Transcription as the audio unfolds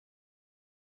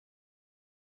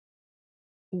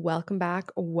Welcome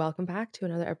back. Welcome back to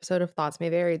another episode of Thoughts May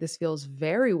Vary. This feels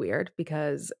very weird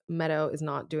because Meadow is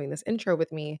not doing this intro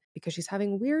with me because she's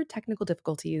having weird technical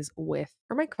difficulties with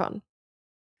her microphone.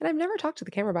 And I've never talked to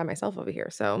the camera by myself over here.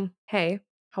 So, hey,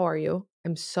 how are you?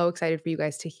 I'm so excited for you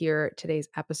guys to hear today's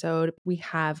episode. We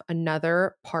have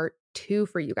another part two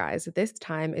for you guys. This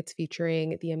time it's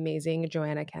featuring the amazing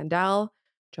Johanna Kandel.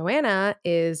 Johanna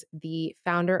is the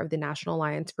founder of the National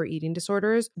Alliance for Eating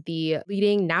Disorders, the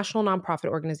leading national nonprofit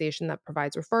organization that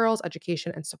provides referrals,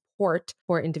 education, and support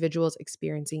for individuals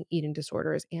experiencing eating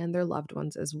disorders and their loved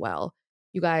ones as well.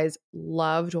 You guys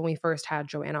loved when we first had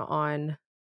Johanna on.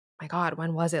 My God,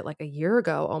 when was it? Like a year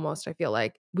ago almost, I feel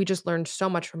like. We just learned so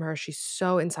much from her. She's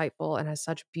so insightful and has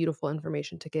such beautiful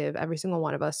information to give every single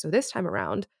one of us. So this time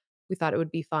around, we thought it would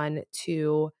be fun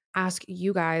to ask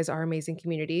you guys, our amazing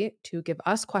community, to give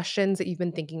us questions that you've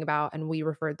been thinking about. And we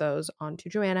referred those on to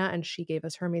Johanna and she gave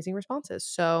us her amazing responses.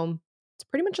 So it's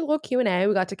pretty much a little Q&A.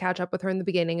 We got to catch up with her in the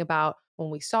beginning about when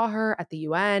we saw her at the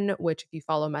UN, which if you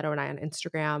follow Meadow and I on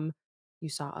Instagram, you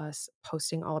saw us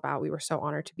posting all about. We were so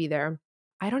honored to be there.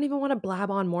 I don't even want to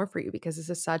blab on more for you because this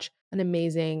is such an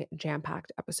amazing,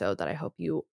 jam-packed episode that I hope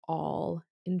you all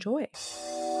enjoy.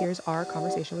 Here's our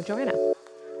conversation with Johanna.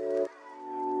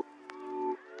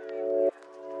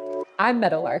 I'm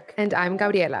Meadowlark. And I'm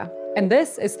Gabriela. And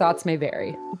this is Thoughts May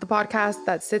Vary, the podcast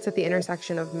that sits at the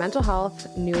intersection of mental health,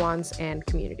 nuance, and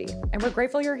community. And we're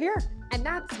grateful you're here. And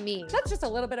that's me. That's just a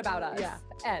little bit about us. Yeah.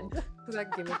 And is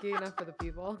that gimmicky enough for the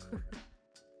people?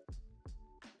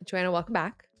 Johanna, welcome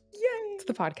back. Yay! To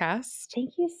the podcast.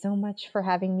 Thank you so much for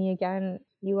having me again.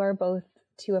 You are both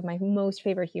two of my most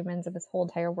favorite humans of this whole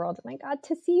entire world. And I got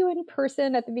to see you in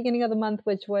person at the beginning of the month,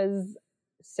 which was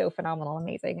so phenomenal,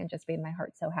 amazing, and just made my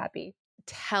heart so happy.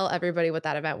 Tell everybody what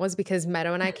that event was because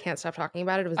Meadow and I can't stop talking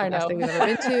about it. It was the best thing we've ever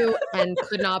been to and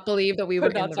could not believe that we were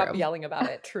in the room. Could not stop yelling about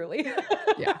it, truly.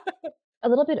 Yeah. A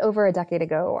little bit over a decade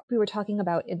ago, we were talking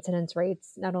about incidence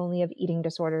rates, not only of eating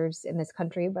disorders in this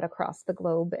country, but across the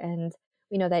globe. And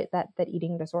we know that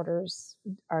eating disorders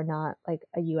are not like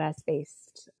a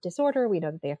US-based disorder. We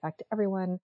know that they affect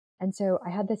everyone. And so I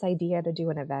had this idea to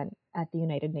do an event at the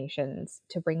United Nations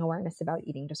to bring awareness about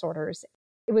eating disorders.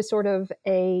 It was sort of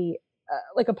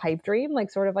like a pipe dream, like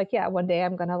sort of like, yeah, one day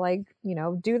I'm going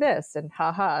to do this and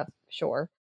haha, sure.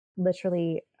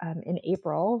 Literally in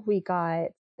April, we got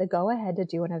the go ahead to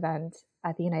do an event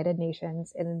at the United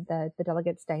Nations in the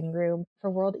delegates dining room for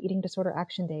World Eating Disorder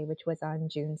Action Day, which was on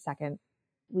June 2nd.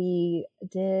 We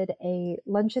did a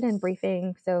luncheon and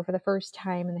briefing. So for the first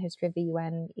time in the history of the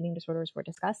UN, eating disorders were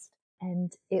discussed.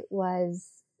 And it was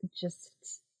just,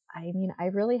 I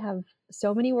really have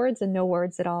so many words and no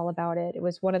words at all about it. It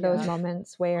was one of those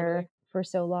moments where for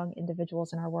so long,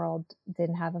 individuals in our world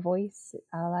didn't have a voice.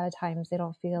 A lot of times they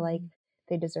don't feel like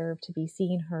they deserve to be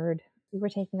seen, heard. We were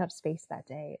taking up space that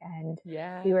day and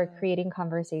we were creating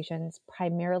conversations,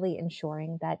 primarily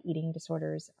ensuring that eating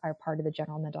disorders are part of the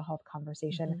general mental health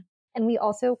conversation. And we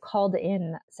also called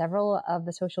in several of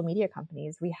the social media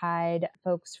companies. We had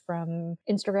folks from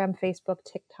Instagram, Facebook,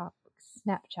 TikTok,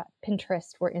 Snapchat,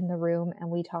 Pinterest were in the room, and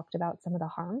we talked about some of the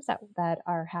harms that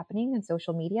are happening in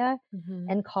social media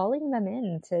and calling them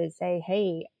in to say,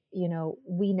 hey,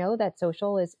 we know that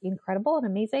social is incredible and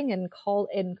amazing and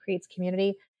creates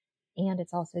community, and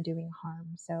it's also doing harm.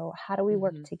 So how do we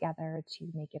work together to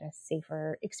make it a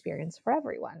safer experience for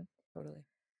everyone? Totally.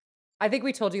 I think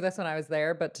we told you this when I was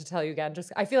there, but to tell you again,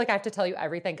 I feel like I have to tell you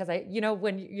everything because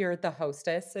when you're the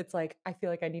hostess, it's like, I feel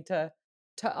like I need to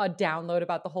download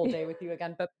about the whole day with you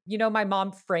again. But my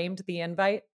mom framed the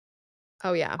invite.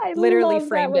 Oh yeah. I literally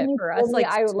framed it for us.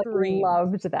 I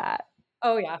loved that.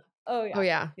 Oh yeah.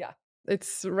 Yeah.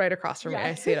 It's right across from me.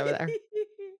 I see it over there.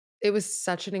 It was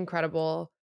such an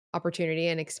incredible opportunity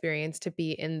and experience to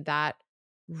be in that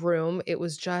room. It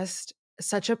was just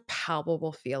such a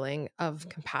palpable feeling of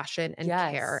compassion and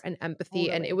care and empathy.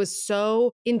 Totally. And it was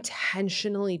so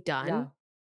intentionally done. Yeah.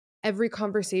 Every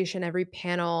conversation, every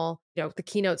panel, the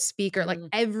keynote speaker, like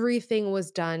everything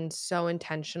was done so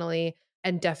intentionally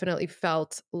and definitely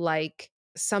felt like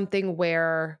something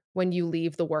where when you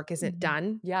leave, the work isn't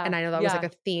done. Yeah. And I know that was like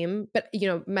a theme, but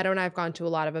Meadow and I have gone to a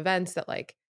lot of events that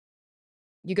like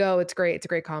you go, it's great. It's a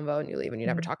great convo and you leave and you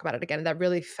never talk about it again. And that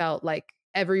really felt like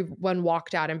everyone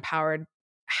walked out empowered,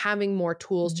 having more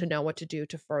tools to know what to do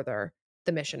to further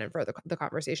the mission and further the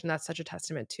conversation. That's such a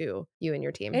testament to you and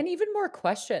your team. And even more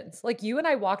questions. Like you and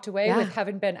I walked away with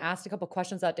having been asked a couple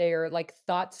questions that day or like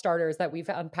thought starters that we've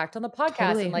unpacked on the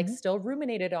podcast and like still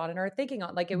ruminated on and are thinking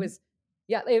on. Like it was,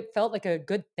 Yeah, it felt like a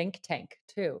good think tank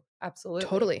too. Absolutely.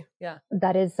 Totally. Yeah.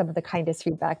 That is some of the kindest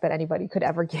feedback that anybody could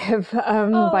ever give,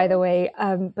 by the Oh. way.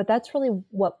 But that's really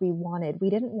what we wanted. We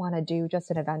didn't want to do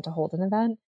just an event to hold an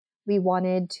event. We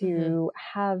wanted Mhm. to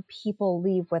have people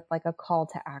leave with like a call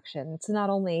to action to not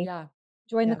only Yeah.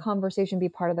 join the Yeah. conversation, be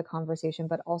part of the conversation,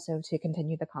 but also to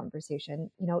continue the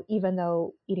conversation. Even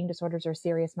though eating disorders are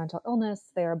serious mental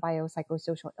illness, they are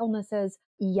biopsychosocial illnesses,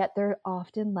 yet they're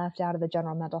often left out of the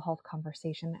general mental health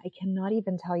conversation. I cannot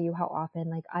even tell you how often,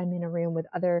 like, I'm in a room with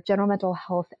other general mental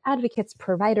health advocates,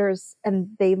 providers, and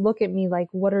they look at me like,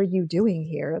 what are you doing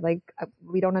here? Like,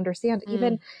 we don't understand.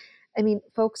 Even, Mm, I mean,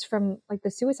 folks from like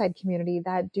the suicide community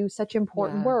that do such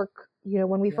important Yeah. work,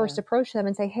 when we first Yeah. approach them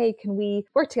and say, hey, can we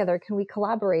work together? Can we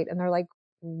collaborate? And they're like,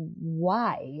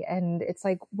 why? And it's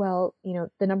like, well,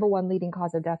 the number one leading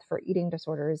cause of death for eating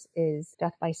disorders is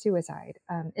death by suicide.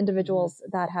 Mhm. Individuals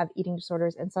that have eating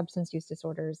disorders and substance use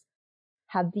disorders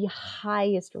have the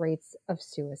highest rates of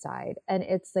suicide. And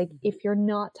it's like, Mhm. if you're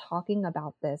not talking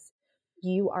about this,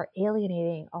 you are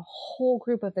alienating a whole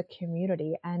group of the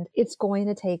community. And it's going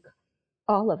to take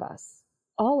all of us,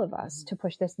 all of us Mhm. to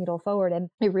push this needle forward. And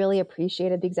I really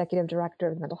appreciated the executive director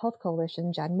of the Mental Health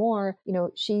Coalition, Jen Moore.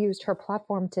 She used her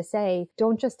platform to say,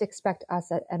 don't just expect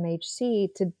us at MHC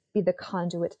to be the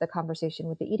conduit to the conversation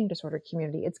with the eating disorder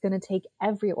community. It's going to take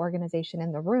every organization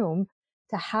in the room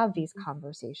to have these Mhm.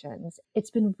 conversations.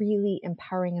 It's been really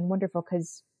empowering and wonderful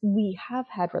because we have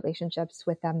had relationships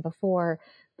with them before,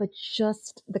 but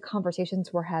just the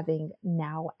conversations we're having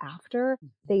now after, Mhm.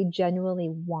 they genuinely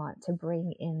want to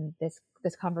bring in this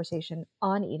conversation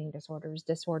on eating disorders,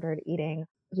 disordered eating,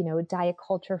 diet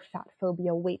culture, fat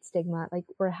phobia, weight stigma. Like,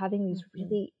 we're having these Mhm.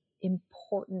 really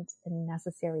important and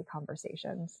necessary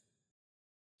conversations.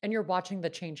 And you're watching the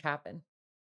change happen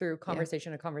through yeah.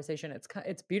 conversation to conversation.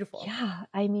 It's beautiful. Yeah,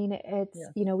 I mean, it's,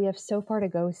 Yeah. we have so far to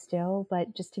go still,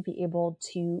 but just to be able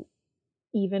to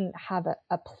even have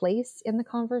a place in the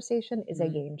conversation is a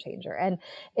Mhm. game changer. And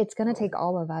it's going to take Totally.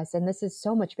 all of us. And this is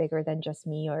so much bigger than just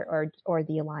me or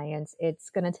the Alliance. It's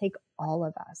going to take all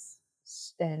of us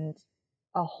and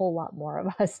a whole lot more of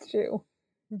us too.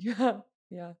 Yeah.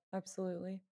 Yeah,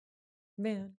 absolutely.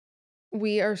 Man.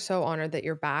 We are so honored that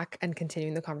you're back and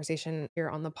continuing the conversation here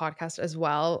on the podcast as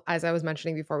well. As I was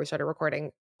mentioning before we started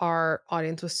recording, our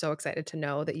audience was so excited to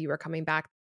know that you were coming back.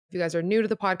 If you guys are new to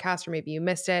the podcast or maybe you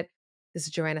missed it, this is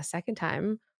Joanna's second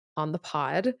time on the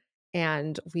pod,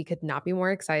 and we could not be more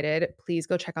excited. Please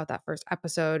go check out that first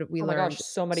episode. We Oh my gosh, learned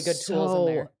so many good tools in so,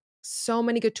 there. so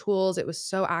many good tools. It was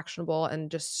so actionable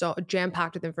and just so jam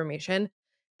packed with information.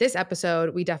 This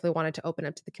episode, we definitely wanted to open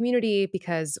up to the community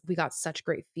because we got such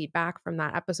great feedback from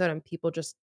that episode and people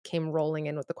just came rolling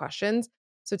in with the questions.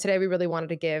 So today we really wanted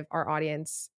to give our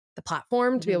audience the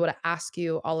platform to be Mhm. able to ask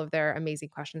you all of their amazing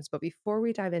questions. But before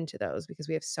we dive into those, because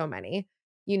we have so many,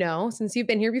 since you've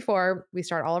been here before, we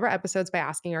start all of our episodes by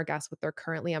asking our guests what they're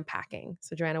currently unpacking.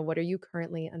 So, Joanna, what are you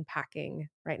currently unpacking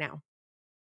right now?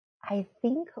 I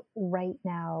think right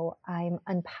now I'm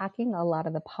unpacking a lot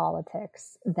of the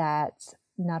politics that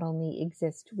not only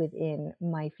exist within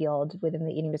my field, within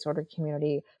the eating disorder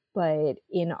community, but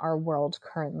in our world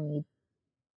currently.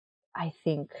 I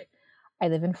think I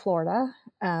live in Florida,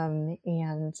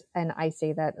 and I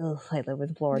say that, ugh, I live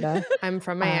in Florida. I'm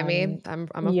from Miami. Um,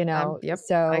 Yep, I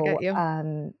so get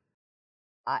you.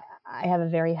 I have a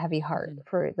very heavy heart Mhm.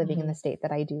 for living in the Mhm. state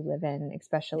that I do live in, Yeah.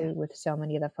 especially with so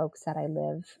many of the folks that I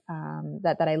live,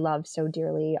 that I love so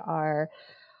dearly are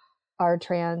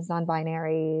trans,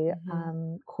 non-binary,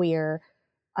 Mhm. queer.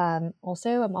 I'm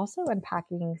also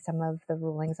unpacking some of the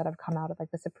rulings that have come out of like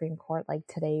the Supreme Court, like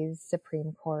today's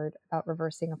Supreme Court about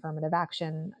reversing affirmative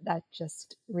action. That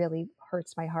just really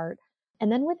hurts my heart.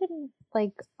 And then within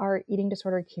like our eating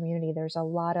disorder community, there's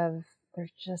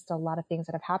just a lot of things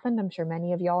that have happened. I'm sure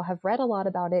many of y'all have read a lot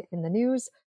about it in the news.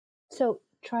 So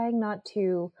trying not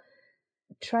to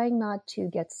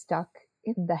get stuck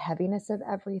in the heaviness of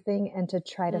everything and to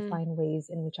try to Mm. find ways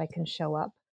in which I can show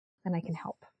up and I can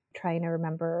help. Trying to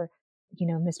remember,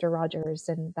 Mr. Rogers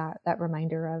and that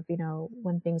reminder of,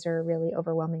 when things are really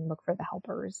overwhelming, look for the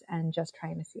helpers and just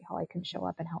trying to see how I can show Mhm.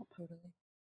 up and help. Totally.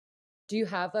 Do you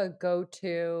have a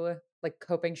go-to, like,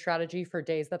 coping strategy for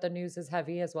days that the news is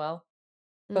heavy as well?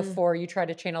 Mm. Before you try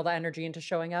to channel the energy into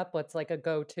showing up, what's, like, a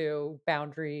go-to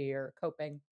boundary or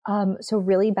coping? So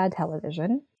really bad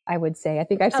television, I would say. I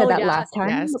think I've said Oh, that yeah. last time,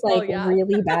 Yes. Oh, like yeah.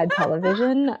 really bad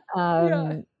television.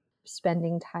 Yeah.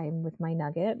 Spending time with my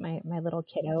nugget, my little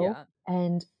kiddo, Yeah.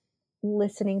 and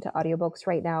listening to audiobooks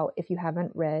right now. If you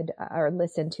haven't read or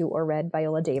listened to or read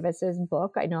Viola Davis's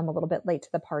book, I know I'm a little bit late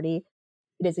to the party.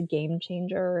 It is a game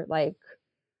changer. Like,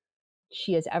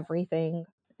 she is everything.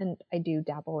 And I do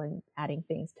dabble in adding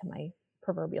things to my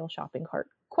proverbial shopping cart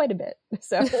quite a bit.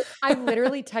 So I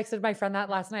literally texted my friend that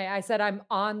last night. I said, "I'm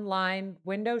online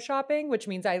window shopping," which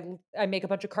means I make a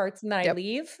bunch of carts and then I Yep.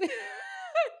 leave. it's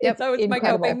Yep. That was my Yep.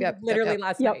 incredible. coping Yep. Yep. literally Yep.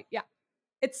 last Yep. night. Yeah.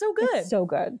 It's so It's good. so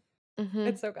good. Mhm.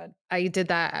 It's so good. I did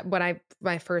that when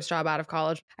my first job out of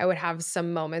college. I would have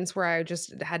some moments where I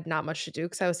just had not much to do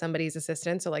because I was somebody's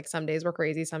assistant. So like some days were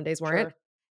crazy, some days weren't. Sure.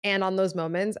 And on those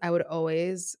moments, I would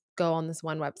always go on this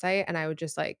one website and I would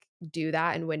just like do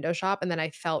that and window shop. And then I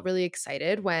felt really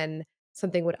excited when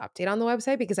something would update on the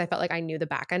website because I felt like I knew the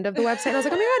back end of the website. And I was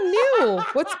like, oh my God,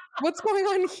 new. What's going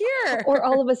on Or here?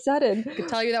 all of a sudden, I could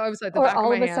tell you that website the or back of all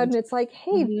my of a sudden hand. it's like,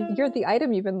 hey, Mhm. the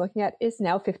item you've been looking at is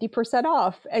now 50%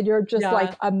 off. And you're just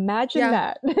like, Yeah. imagine Yeah,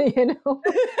 that, you know?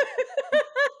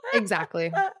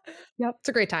 exactly. Yep. It's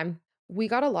a great time. We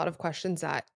got a lot of questions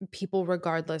that people,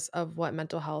 regardless of what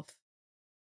mental health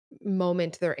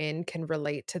moment they're in, can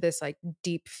relate to this like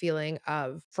deep feeling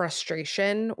of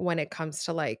frustration when it comes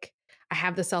to like, I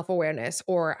have the self awareness,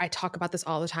 or I talk about this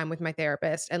all the time with my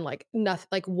therapist, and like, nothing,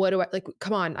 like, what do I like?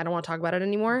 Come on, I don't want to talk about it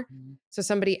anymore. Mhm. So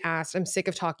somebody asked, I'm sick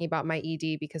of talking about my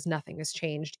ED because nothing has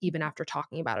changed, even after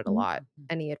talking about it a Mhm. lot. Mhm.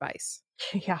 Any advice?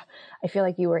 Yeah. I feel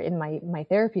like you were in my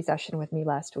therapy session with me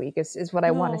last week is what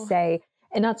I want to No, say.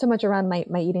 And not so much around my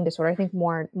eating disorder. I think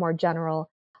more general.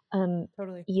 Um,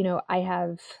 totally. I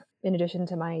have, in addition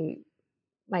to my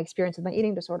experience with my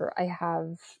eating disorder, I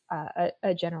have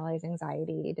a generalized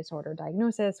anxiety disorder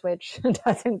diagnosis, which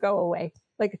doesn't go away.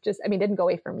 Like just, I mean, didn't go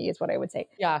away from me is what I would say.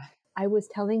 Yeah. I was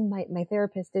telling my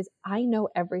therapist is I know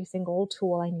every single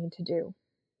tool I need to do.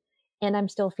 And I'm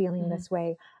still feeling Mhm. this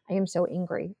way. I am so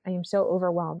angry. I am so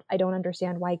overwhelmed. I don't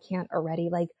understand why I can't already.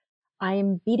 Like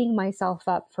I'm beating myself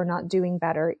up for not doing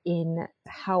better in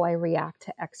how I react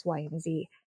to X, Y, and Z.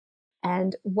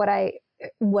 And what I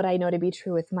know to be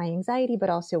true with my anxiety, but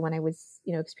also when I was,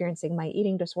 experiencing my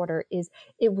eating disorder is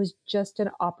it was just an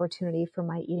opportunity for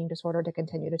my eating disorder to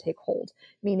continue to take hold,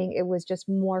 meaning it was just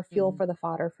more fuel Mhm. for the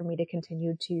fodder for me to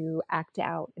continue to act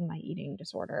out in my eating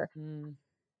disorder. Mm.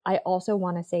 I also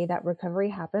want to say that recovery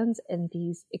happens in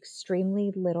these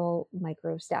extremely little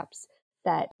micro steps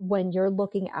that when you're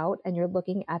looking out and you're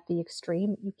looking at the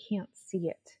extreme, you can't see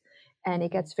it. And it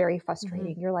Mhm. gets very Mhm.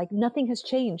 frustrating. You're like, nothing has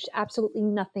changed. Absolutely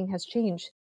nothing has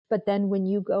changed. But then when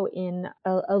you go in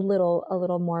a little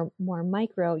more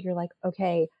micro, you're like,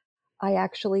 okay, I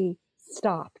actually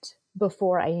stopped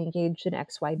before I engaged in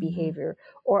XY Mhm. behavior,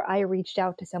 or I reached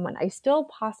out to someone. I still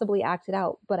possibly acted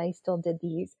out, but I still did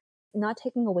these. Not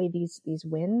taking away these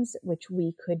wins, which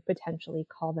we could potentially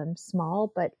call them small,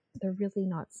 but they're really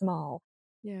not small.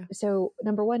 Yeah. So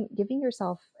number one, giving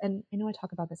yourself, and I know I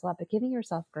talk about this a lot, but giving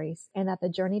yourself grace, and that the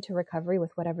journey to recovery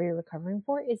with whatever you're recovering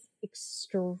for is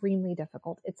extremely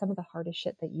difficult. It's some of the hardest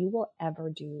shit that you will ever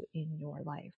do in your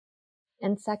life.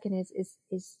 And second is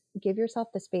give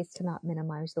yourself the space to not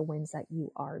minimize the wins that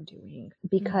you are doing,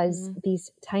 because Mhm.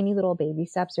 these tiny little baby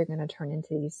steps are going to turn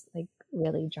into these like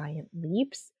really giant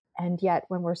leaps. And yet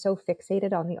when we're so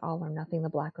fixated on the all or nothing, the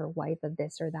black or white, the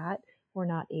this or that, we're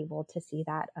not able to see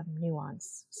that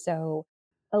nuance. So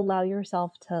allow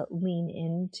yourself to lean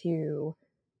into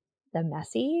the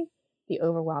messy, the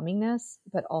overwhelmingness,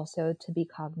 but also to be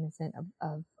cognizant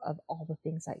of all the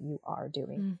things that you are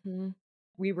doing. Mhm.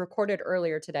 We recorded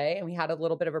earlier today and we had a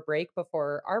little bit of a break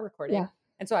before our recording. Yeah.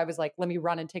 And so I was like, let me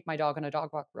run and take my dog on a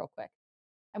dog walk real quick.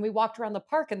 And we walked around the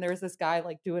park and there was this guy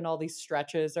like doing all these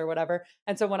stretches or whatever.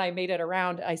 And so when I made it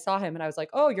around, I saw him and I was like,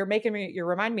 oh, you're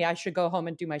reminding me I should go home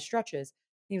and do my stretches.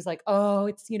 He was like, oh,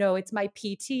 it's my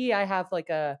PT. I have like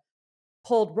a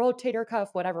pulled rotator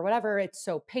cuff, whatever, whatever. It's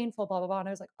so painful, blah, blah, blah. And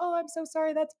I was like, oh, I'm so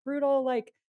sorry. That's brutal.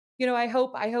 Like, I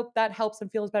hope that helps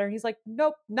and feels better. And he's like,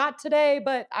 nope, not today,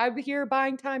 but I'm here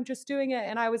buying time, just doing it.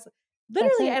 And I was That's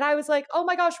literally, it. and I was like, oh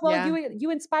my gosh, well, Yeah. you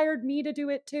inspired me to do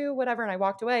it too, whatever. And I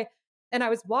walked away and I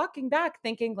was walking back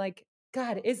thinking like,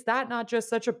 God, is that not just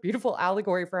such a beautiful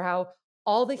allegory for how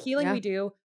all the healing Yeah. we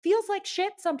do feels like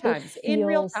shit It sometimes in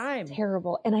real feels time?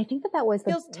 terrible. And I think that was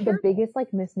Feels the terrible. biggest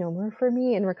like misnomer for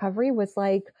me in recovery was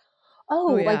like,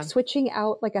 Oh oh, like yeah. switching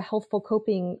out like a healthful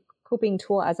coping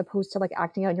tool as opposed to like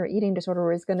acting out your eating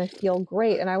disorder is going to feel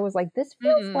great. And I was like, this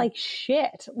feels Mm-mm. like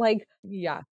shit. Like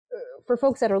Yeah. for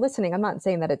folks that are listening, I'm not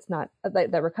saying that it's not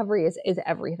that recovery is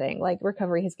everything. Like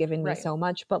recovery has given me Right. so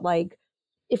much, but like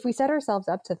if we set ourselves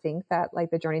up to think that like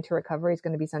the journey to recovery is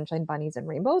going to be sunshine bunnies and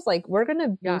rainbows, like we're going to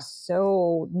be Yeah.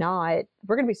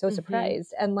 we're going to be so Mhm.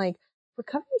 surprised. And like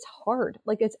recovery is hard.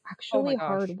 Like it's Oh my actually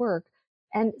hard gosh. work.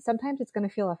 And sometimes it's going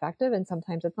to feel effective and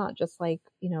sometimes it's not. Just like,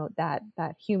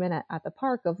 that human at the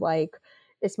park of like,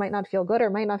 this might not feel good or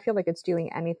might not feel like it's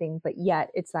doing anything, but yet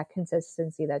it's that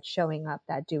consistency that's showing up,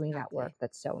 that doing that work Exactly.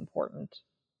 that's so important.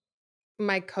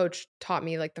 My coach taught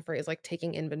me like the phrase like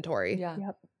taking inventory, Yeah.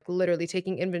 Yep. literally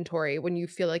taking inventory when you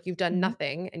feel like you've done Mhm.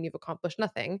 nothing and you've accomplished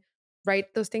nothing.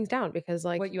 Write those things down because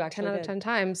What like you 10 actually out of did. 10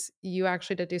 times you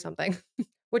actually did do something.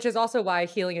 Which is also why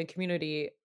healing in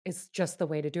community is just the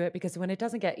way to do it, because when it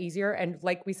doesn't get easier, and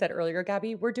like we said earlier,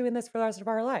 Gabby, we're doing this for the rest of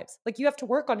our lives. Like, you have to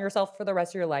work on yourself for the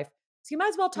rest of your life. So you might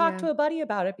as well talk Yeah. to a buddy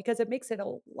about it, because it makes it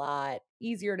a lot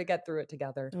easier to get through it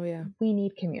together. Oh yeah. We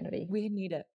need community. We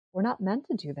need it. We're not meant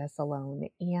to do this alone.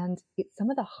 And some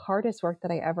of the hardest work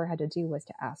that I ever had to do was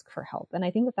to ask for help. And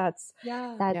I think that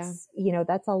Yeah. Yeah.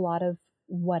 that's a lot of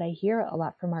what I hear a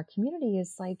lot from our community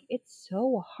is like, it's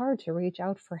so hard to reach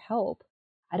out for help.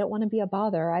 I don't want to be a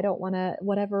bother. I don't want to,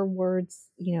 whatever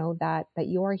words, that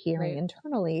you're hearing Right.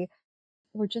 internally.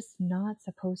 We're just not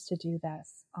supposed to do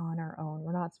this on our own.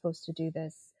 We're not supposed to do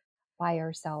this by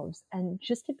ourselves. And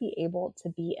just to be able to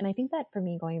be, and I think that for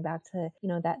me, going back to,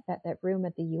 that room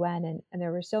at the UN, and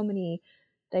there were so many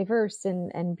diverse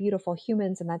and beautiful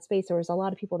humans in that space. There was a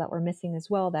lot of people that were missing as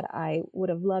well that I would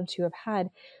have loved to have had.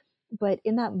 But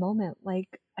in that moment,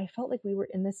 like, I felt like we were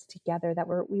in this together, that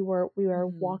we were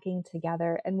Mhm. walking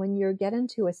together. And when you get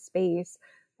into a space,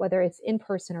 whether it's in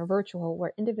person or virtual,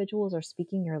 where individuals are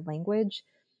speaking your language,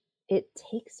 it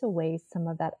takes away some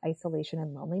of that isolation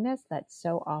and loneliness that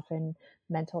so often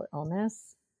mental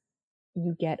illness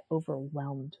you get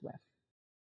overwhelmed with.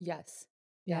 Yes.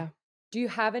 Yeah. Yeah. Do you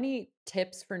have any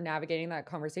tips for navigating that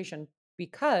conversation?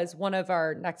 Because one of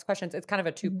our next questions, it's kind of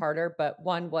a Mhm. two-parter, but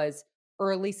one was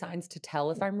early signs to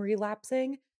tell if I'm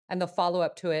relapsing. And the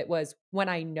follow-up to it was, when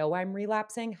I know I'm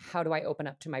relapsing, how do I open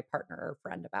up to my partner or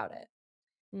friend about it?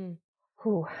 Mm.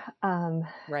 Whew. Um,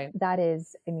 Right. that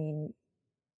is, I mean,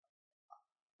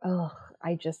 oh,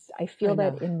 I I feel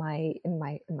that know. in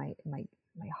my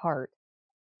heart.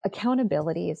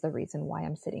 Accountability is the reason why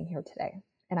I'm sitting here today.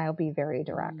 And I'll be very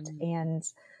direct. Mm, And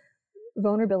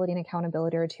vulnerability and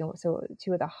accountability are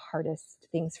two of the hardest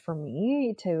things for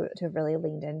me to really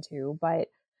lean into. But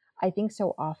I think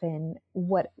so often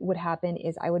what would happen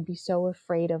is I would be so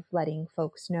afraid of letting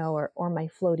folks know, or my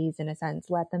floaties in a sense,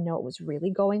 let them know what was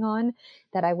really going on,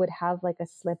 that I would have like a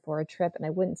slip or a trip and I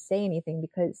wouldn't say anything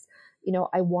because,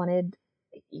 I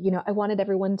wanted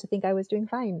everyone to think I was doing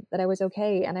fine, that I was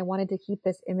okay. And I wanted to keep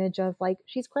this image of like,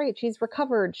 she's great, she's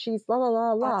recovered, she's la la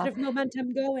la la. positive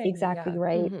momentum going. Exactly Yeah.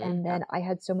 right. Mhm. And Yeah. then I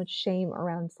had so much shame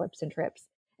around slips and trips.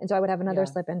 And so I would have another Yeah.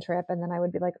 slip and trip, and then I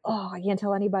would be like, oh, I can't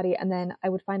tell anybody. And then I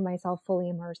would find myself fully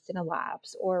immersed in a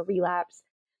lapse or relapse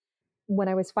when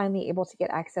I was finally able to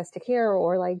get access to care,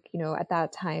 or like, at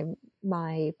that time,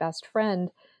 my best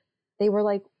friend, they were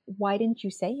like, why didn't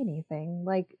you say anything?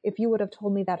 Like, if you would have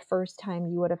told me that first time,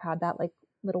 you would have had that like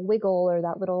little wiggle or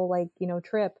that little like,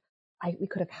 trip. We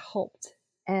could have helped.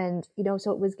 And,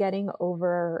 so it was getting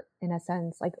over, in a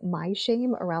sense, like my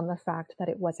shame around the fact that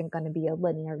it wasn't going to be a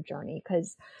linear journey,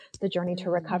 because the journey to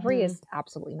Mm, recovery Mhm. is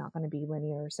absolutely not going to be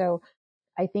linear. So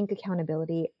I think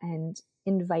accountability and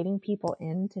inviting people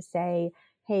in to say,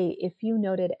 hey, if you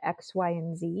noted X, Y,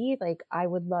 and Z, like, I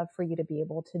would love for you to be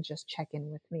able to just check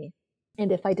in with me.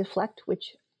 And if I deflect,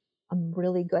 which I'm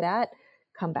really good at,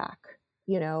 come back,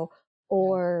 you know, yeah.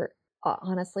 or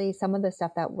honestly, some of the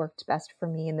stuff that worked best for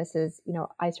me, and this is,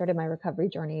 I started my recovery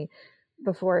journey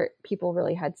before people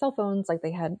really had cell phones, like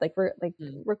they had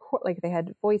Mm, record, like they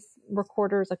had voice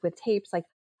recorders, like with tapes, like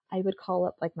I would call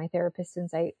up like my therapist and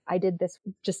say, I did this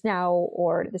just now,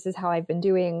 or this is how I've been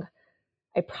doing.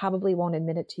 I probably won't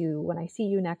admit it to you when I see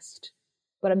you next,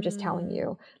 but I'm just telling mm,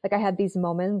 you. Like I had these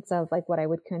moments of like what I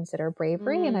would consider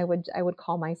bravery, and I Mm. would I would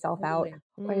call myself out, totally.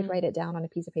 or I'd Mm. write it down on a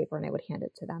piece of paper and I would hand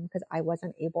it to them because I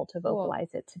wasn't able to Cool.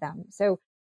 vocalize it to them. So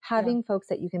Yeah. having folks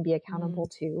that you can be Mm. accountable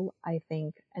to, I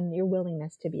think, and your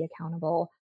willingness to be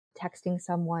accountable, texting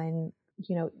someone,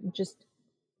 just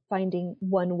finding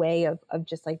one way of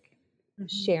just like Mhm.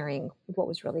 sharing what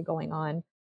was really going on.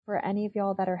 For any of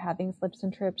y'all that are having slips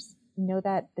and trips, know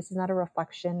that this is not a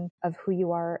reflection of who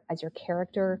you are as your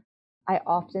character. I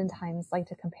oftentimes like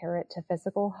to compare it to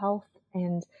physical health.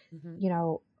 And,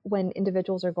 Mhm. when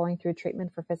individuals are going through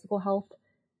treatment for physical health,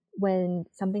 when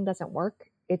something doesn't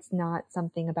work, it's not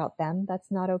something about them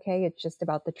that's not okay. It's just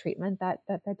about the treatment that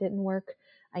didn't work.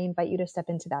 I invite you to step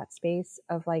into that space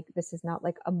of like, this is not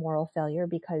like a moral failure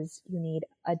because you need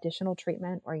additional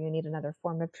treatment or you need another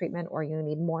form of treatment or you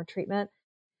need more treatment.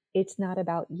 It's not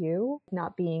about you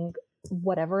not being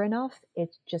whatever enough.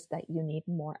 It's just that you need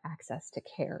more access to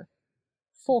care.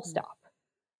 Full Mhm. stop.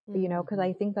 Mm. Because Mhm.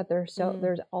 I think that Mm.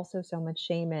 there's also so much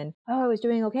shame in, oh, I was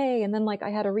doing okay, and then like I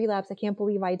had a relapse. I can't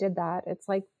believe I did that. It's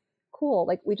like, cool.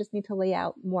 Like we just need to lay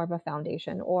out more of a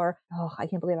foundation. Or, oh, I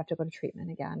can't believe I have to go to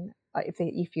treatment again.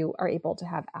 If you are able to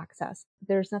have access,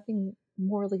 there's nothing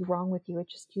morally wrong with you.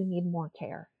 It's just you need more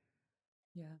care.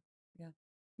 Yeah. Yeah.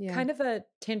 Yeah. Kind of a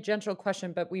tangential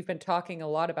question, but we've been talking a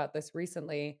lot about this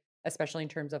recently, especially in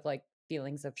terms of like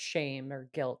feelings of shame or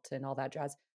guilt and all that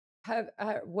jazz.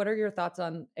 What are your thoughts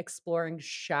on exploring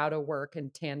shadow work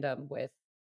in tandem with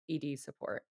ED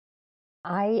support?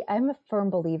 I am a firm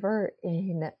believer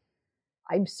in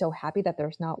I'm so happy that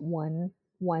there's not one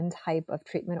type of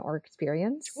treatment or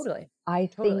experience. Totally. I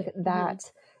think Totally.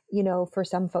 that, for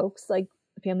some folks, like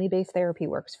family-based therapy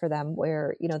works for them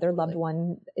where, their loved Totally.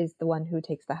 one is the one who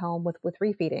takes the helm with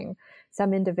refeeding.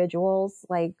 Some individuals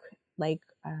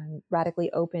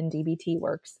radically open DBT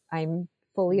works. I'm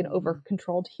fully an over Mhm.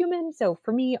 controlled human. So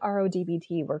for me,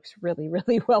 RODBT works really,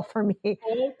 really well for me.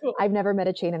 Oh, cool. I've never met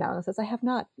a chain analysis I have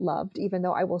not loved, even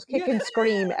though I will kick Yeah. and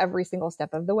scream every single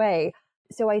step of the way.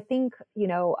 So I think,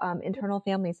 internal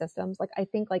family systems, like I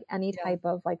think like any Yeah. type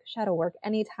of like shadow work,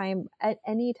 any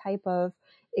type of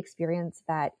experience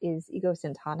that is ego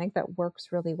syntonic that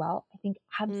works really well, I think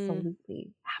Mm,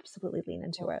 absolutely lean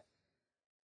into Cool. it.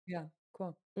 Yeah.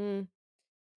 Cool. mm.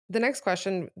 The next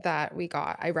question that we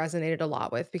got, I resonated a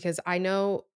lot with because I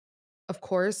know, of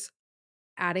course,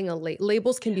 adding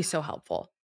labels can be so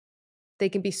helpful. They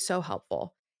can be so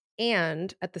helpful.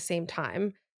 And at the same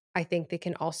time, I think they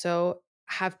can also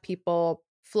have people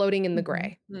floating in the Mhm.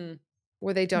 gray Mm.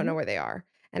 where they don't Mhm. know where they are.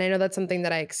 And I know that's something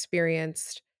that I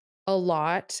experienced a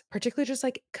lot, particularly just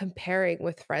like comparing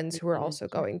with friends who are Mhm. also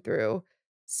going through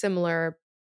similar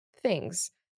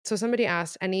things. So somebody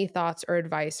asked, any thoughts or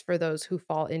advice for those who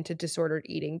fall into disordered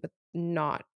eating but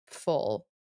not full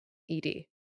ED?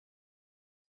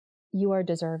 You are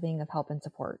deserving of help and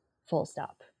support, full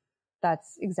stop.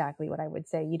 That's exactly what I would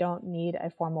say. You don't need a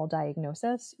formal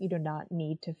diagnosis. You do not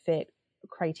need to fit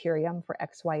criterion for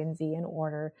X, Y, and Z in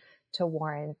order to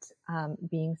warrant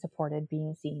being supported,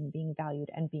 being seen, being valued,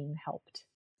 and being helped.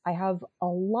 I have a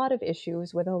lot of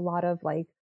issues with a lot of like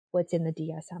what's in the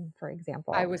DSM, for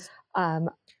I example. was Um,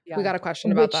 We yeah. got a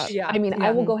question about that. which Yeah. I mean,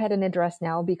 I Yeah. will Mhm. go ahead and address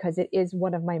now because it is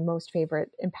one of my most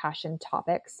favorite impassioned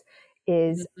topics.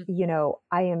 Is, Mhm.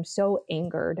 I am so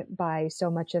angered by so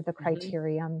much of the Mhm.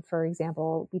 criterion, for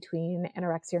example, between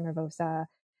anorexia nervosa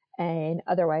and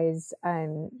otherwise,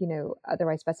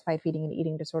 otherwise specified feeding and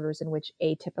eating disorders in which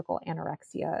atypical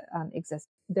anorexia exists.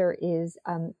 There is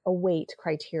a weight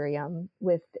criterion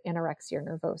with anorexia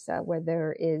nervosa, where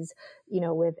there is,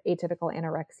 with atypical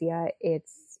anorexia,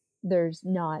 there's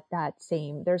not that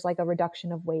same. There's like a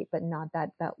reduction of weight, but not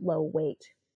that low weight.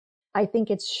 I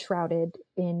think it's shrouded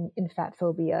in fat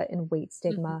phobia and weight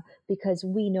Mhm. stigma because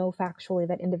we know factually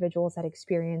that individuals that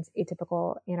experience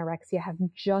atypical anorexia have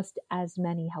just as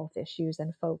many health issues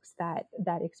than folks that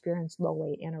experience low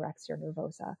weight anorexia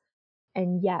nervosa,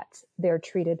 and yet they're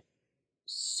treated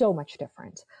so much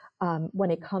different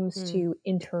when it Mhm. comes Mm, to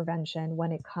intervention,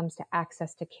 when it comes to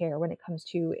access to care, when it comes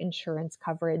to insurance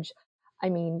coverage. I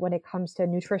mean, when it comes to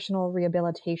nutritional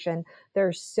rehabilitation,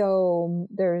 there's so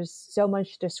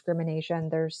much discrimination.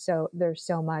 There's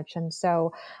so much, and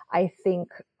so I think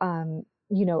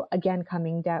again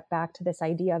coming back to this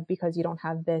idea of because you don't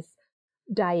have this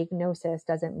diagnosis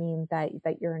doesn't mean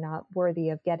that you're not worthy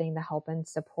of getting the help and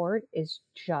support is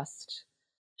just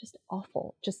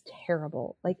awful, just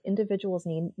terrible. Like individuals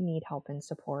need help and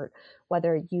support,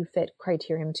 whether you fit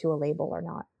criterion to a label or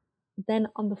not. Then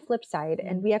on the flip side,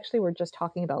 and mm, we actually were just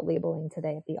talking about labeling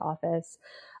today at the office,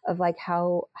 of like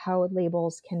how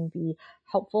labels can be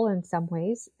helpful in some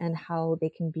ways and how they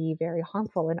can be very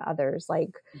harmful in others.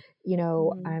 Like,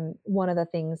 mhm, one of the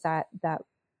things that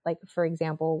like for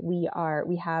example, we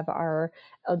have our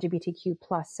LGBTQ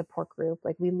plus support group.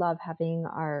 Like we love having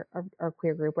our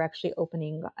queer group. We're actually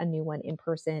opening a new one in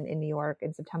person in New York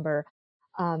in September.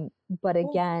 But Oh,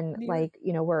 again, New York. like,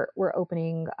 we're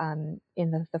opening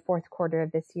in the fourth quarter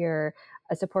of this year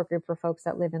a support group for folks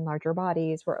that live in larger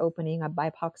bodies. We're opening a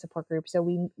BIPOC support group. So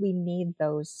we need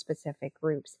those specific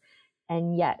groups.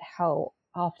 And yet how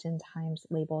oftentimes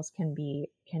labels can be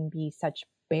such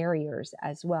barriers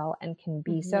as well and can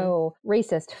be mhm, so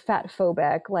racist, fat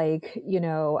phobic, like,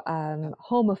 Yeah.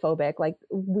 homophobic. Like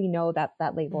we know that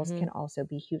labels mhm. can also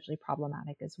be hugely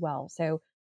problematic as well. So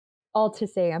all to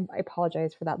say, I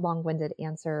apologize for that long-winded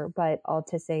answer, but all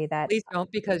to say that Please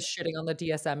don't because shitting on the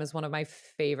DSM is one of my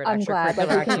favorite I'm glad, like,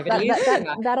 extracurricular we can that activities. that that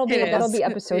Yeah. that'll It be that'll is. be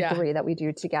episode Yeah. 3 that we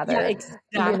do Yeah, together.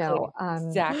 exactly.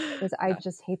 Exactly. Because I Yeah.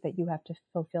 just hate that you have to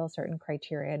fulfill certain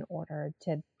criteria in order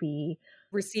to be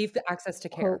Receive the access to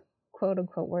care. quote quote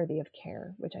unquote worthy of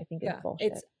care, which I think is Yeah. bullshit.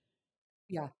 It's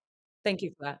yeah. Thank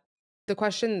you for that. The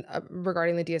question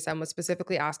regarding the DSM was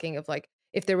specifically asking of like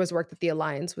if there was work that the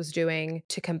Alliance was doing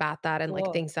to combat that and like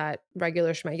Cool. things that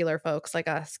regular schmegular folks like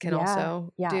us can Yeah,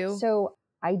 also yeah. do. So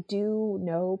I do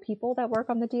know people that work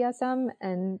on the DSM,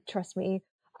 and trust me,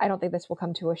 I don't think this will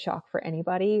come to a shock for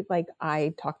anybody. Like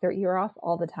I talk their ear off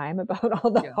all the time about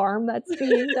all the Yeah. harm that's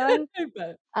being done. I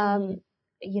bet. Um,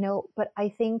 Mhm. but I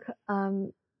think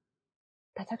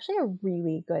that's actually a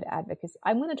really good advocacy.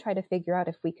 I'm going to try to figure out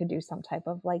if we could do some type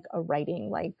of like writing,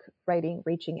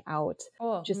 reaching out,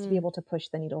 Cool. just to be Mm, able to push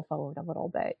the needle forward a little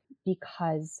bit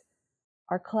because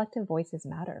our collective voices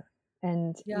matter.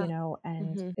 And, Yeah.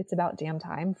 and mhm. it's about damn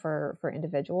time for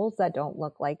individuals that don't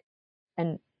look like,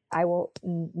 and I will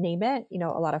name it, a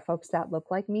lot of folks that look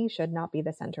like me should not be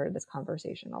the center of this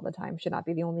conversation all the time, should not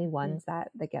be the only Mhm. ones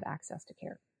that get access to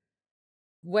care.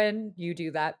 When you do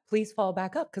that, please follow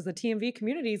back up because the TMV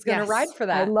community is gonna ride Yes. for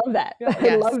I that. love that. Yeah. I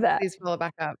Yes. love that. Please follow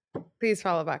back up. Please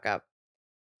follow back up.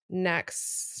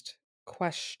 Next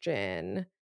question.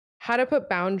 How to put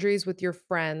boundaries with your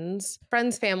friends,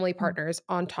 family, partners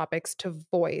on topics to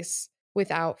voice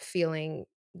without feeling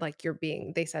like you're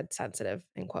being, they said sensitive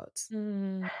in quotes.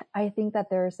 Mm, I think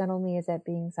that there's not only is it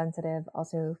being sensitive,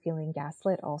 also feeling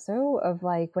gaslit also of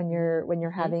like when you're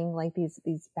Mhm. having like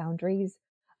these boundaries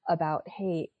about,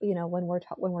 hey, when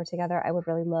we're together, I would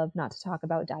really love not to talk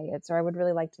about diets, or I would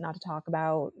really like to not to talk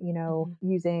about, Mhm.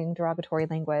 using derogatory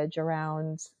language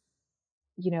around,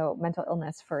 mental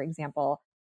illness, for example.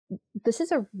 This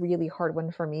is a really hard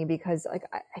one for me because like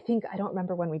I think I don't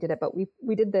remember when we did it, but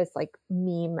we did this like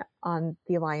meme on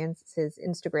the Alliance's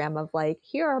Instagram of like,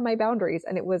 here are my boundaries.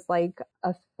 And it was like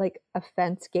a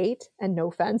fence gate and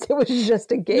no fence. It was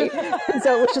just a gate. And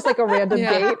so it was just like a random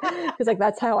Yeah. gate. Cause like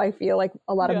that's how I feel like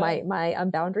a lot of yeah. my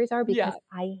boundaries are, because Yeah.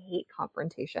 I hate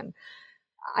confrontation.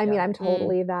 I mean, Yeah. I'm Mm,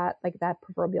 totally that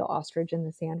proverbial ostrich in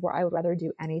the sand where I would rather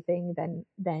do anything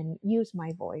than use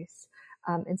my voice,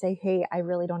 and say, "Hey, I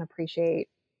really don't appreciate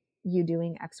you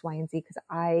doing X, Y, and Z," because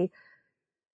I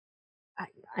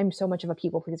I'm so much of a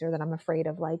people pleaser that I'm afraid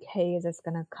of like, "Hey, is this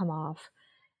going to come off?"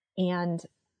 And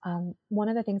one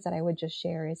of the things that I would just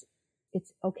share is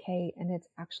it's okay and it's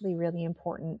actually really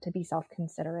important to be self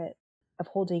considerate of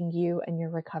holding you and your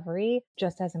recovery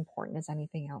just as important as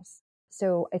anything else.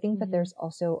 So I think that Mhm. there's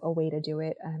also a way to do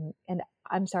it. And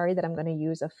I'm sorry that I'm going to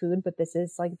use a food, but this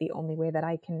is like the only way that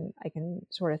I can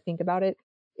sort of think about it.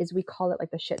 Is we call it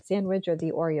like the shit sandwich or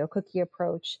the Oreo cookie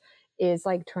approach. Is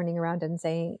like turning around and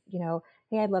saying,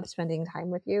 hey, I love spending time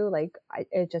with you. Like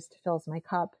it just fills my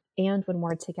cup. And when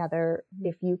we're together, Mhm.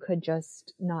 if you could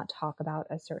just not talk about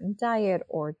a certain diet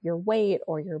or your weight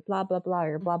or your blah, blah, blah, or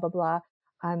your blah, blah, blah,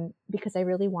 because I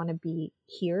really want to be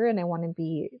here and I want to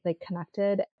be like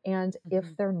connected. And if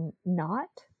Mhm. they're not,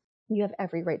 you have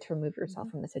every right to remove yourself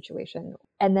Mhm. from the situation.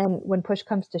 And then when push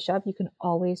comes to shove, you can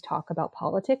always talk about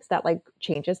politics. That like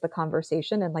changes the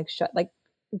conversation and like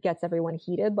gets everyone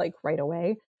heated like right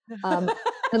away. Um,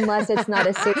 unless it's not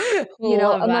a safe,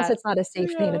 Love unless that. it's not a safe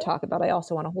thing to Yeah. talk about. I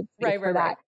also want to hold space Right, for right, that.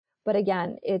 right. But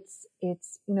again, it's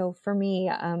for me,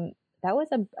 that was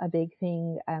a big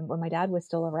thing when my dad was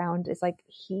still around. Is like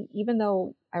even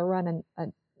though I run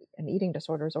an eating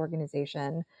disorders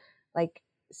organization, like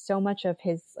so much of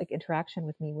his like interaction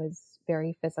with me was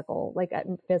very physical, like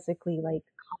physically like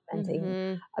commenting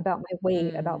Mhm. about my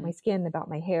weight, about my Mm. skin, about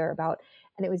my hair,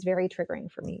 and it was very triggering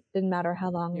for me. Didn't matter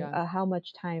Yeah. how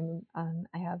much time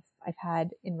I've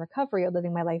had in recovery or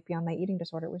living my life beyond my eating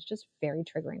disorder. It was just very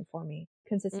triggering for me.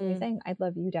 Consistently Mm, saying, "I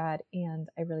love you, Dad, and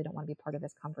I really don't want to be part of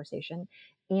this conversation."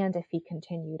 And if he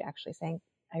continued, actually saying,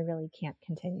 "I really can't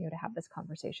continue to have this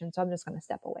conversation, so I'm just going to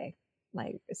step away."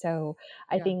 Like so,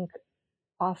 I Yeah. think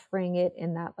offering it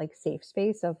in that like safe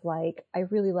space of like, I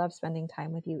really love spending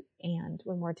time with you, and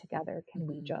when we're together, can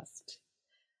we Mhm. just?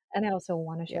 And I also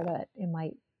want to share yeah. that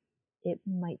it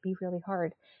might be really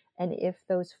hard. And if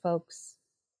those folks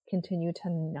continue to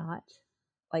not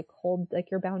like hold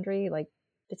like your boundary, like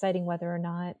deciding whether or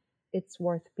not it's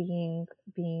worth being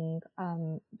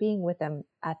with them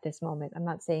at this moment. I'm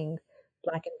not saying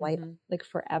black and white Mhm. like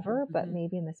forever, but Mhm.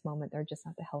 maybe in this moment they're just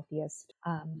not the healthiest,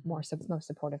 Mhm. most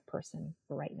supportive person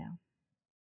right now.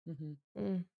 Mhm.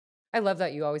 Mm, I love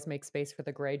that you always make space for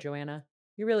the gray, Joanna.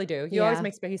 You really do. You always yeah.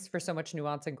 make space for so much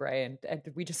nuance and gray, and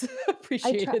we just I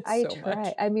appreciate try. it I so try.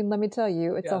 much. I mean, let me tell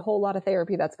you, it's a Yeah. whole lot of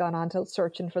therapy that's gone on to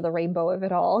searching for the rainbow of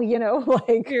it all.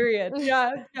 Like Period.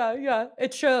 Yeah, yeah, yeah.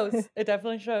 It shows. It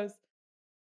definitely shows.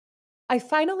 I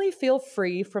finally feel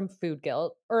free from food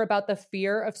guilt or about the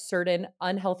fear of certain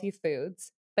unhealthy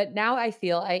foods, but now I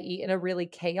feel I eat in a really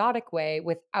chaotic way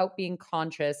without being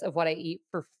conscious of what I eat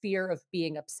for fear of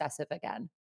being obsessive again.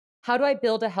 How do I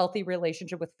build a healthy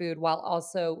relationship with food while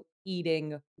also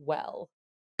eating well?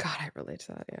 God, I relate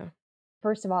to that, yeah.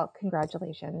 First of all,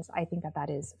 congratulations. I think that that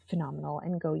is phenomenal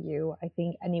and go you. I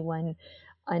think anyone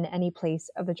on any place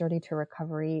of the journey to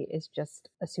recovery is just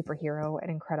a superhero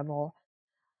and incredible.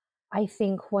 I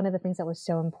think one of the things that was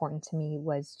so important to me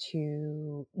was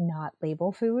to not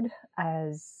label food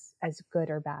as good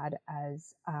or bad,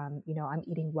 as I'm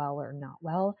eating well or not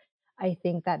well. I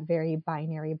think that very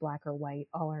binary black or white,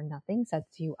 all or nothing,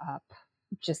 sets you up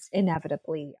just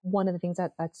inevitably. One of the things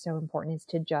that's so important is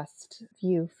to just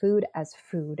view food as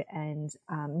food, and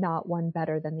not one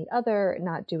better than the other,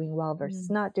 not doing well versus Mm,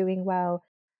 not doing well.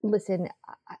 Listen,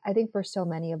 I think for so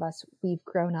many of us, we've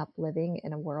grown up living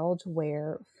in a world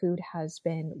where food has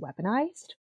been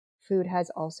weaponized. Food has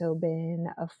also been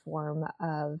a form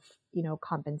of,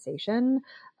 compensation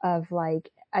of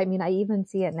like, I mean, I even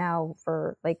see it now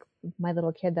for like my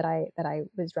little kid that I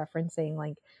was referencing,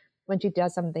 like when she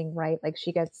does something right, like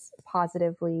she gets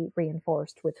positively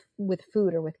reinforced with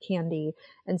food or with candy.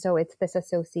 And so it's this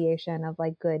association of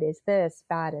like good is this,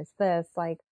 bad is this,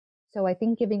 like so I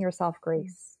think giving yourself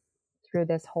mm, grace through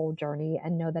this whole journey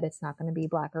and know that it's not going to be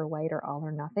black or white or all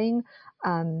or nothing.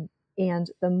 And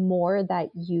the more that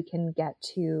you can get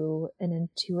to an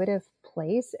intuitive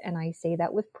place, and I say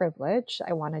that with privilege,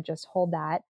 I want to just hold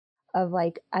that of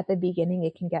like at the beginning,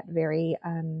 it can get very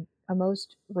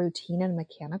almost routine and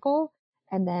mechanical.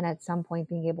 And then at some point,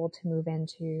 being able to move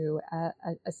into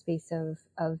a space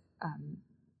of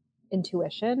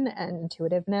intuition and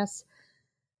intuitiveness,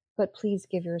 but please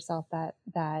give yourself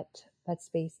that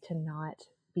space to not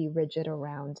be rigid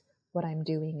around what I'm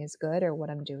doing is good or what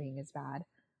I'm doing is bad.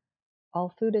 All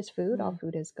food is food, all mm.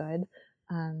 food is good.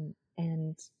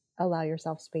 And allow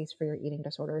yourself space for your eating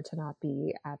disorder to not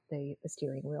be at the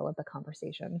steering wheel of the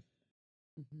conversation.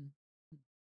 Mhm.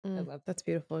 I Mm, love. that's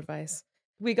beautiful advice.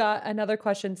 We got another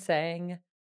question saying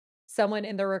someone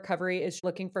in their recovery is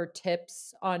looking for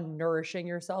tips on nourishing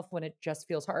yourself when it just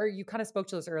feels hard. You kind of spoke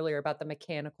to this earlier about the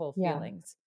mechanical Yeah.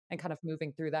 feelings and kind of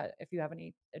moving through that if you have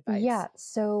any Yeah. advice.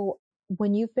 So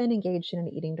when you've been engaged in an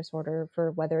eating disorder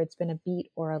for whether it's been a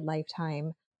beat or a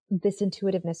lifetime, this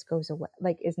intuitiveness goes away,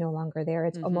 like is no longer there.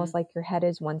 It's almost Mhm. like your head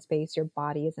is one space, your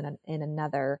body is in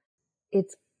another.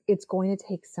 It's it's going to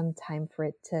take some time for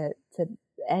it to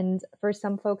and for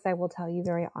some folks, I will tell you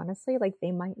very honestly, like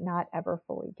they might not ever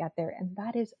fully get there, and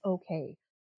that is okay.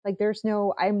 Like there's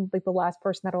no, I'm like the last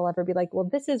person that will ever be like, well,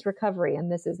 this is recovery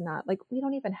and this is not. Like we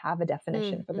don't even have a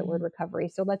definition Mm, for the word mhm. recovery.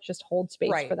 So let's just hold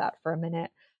space for Right, that for a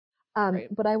minute.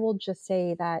 right. But I will just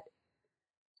say that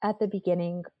at the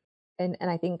beginning, and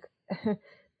I think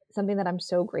something that I'm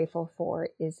so grateful for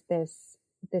is this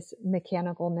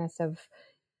mechanicalness of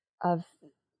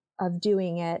of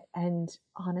doing it. And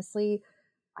honestly,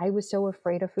 I was so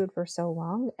afraid of food for so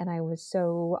long, and I was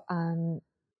so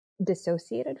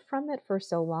dissociated from it for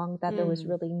so long that there was Mhm,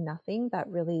 really nothing that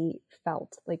really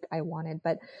felt like I wanted.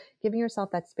 But giving yourself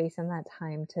that space and that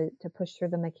time to push through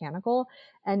the mechanical,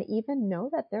 and even know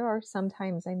that there are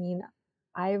sometimes, I mean,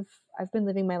 I've been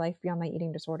living my life beyond my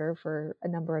eating disorder for a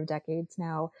number of decades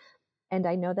now, and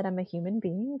I know that I'm a human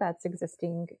being that's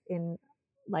existing in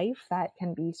life that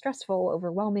can be stressful,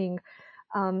 overwhelming.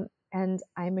 And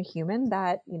I'm a human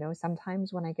that,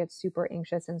 sometimes when I get super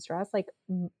anxious and stressed, like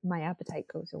my appetite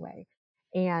goes away.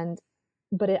 And,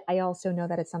 but I also know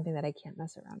that it's something that I can't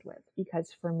mess around with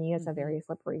because for me, it's a mhm, very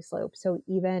slippery slope. So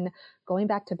even going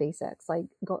back to basics, like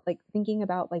thinking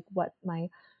about like what my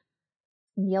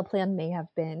meal plan may have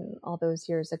been all those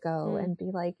years ago Mm, and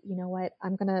be like, you know what,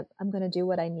 I'm going to do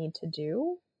what I need to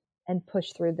do and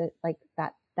push through the like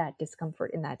that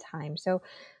discomfort in that time. So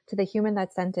to the human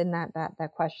that sent in that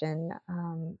question,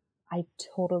 I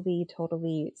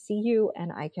totally see you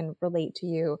and I can relate to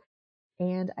you.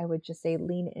 And I would just say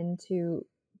lean into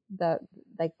the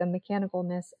like the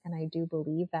mechanicalness, and I do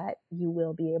believe that you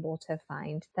will be able to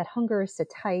find that hunger,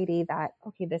 satiety, that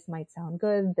okay, this might sound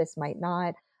good, this might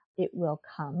not, it will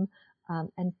come.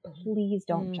 And mhm. please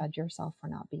don't mm, judge yourself for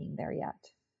not being there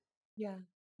yet. Yeah,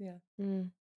 yeah. mm.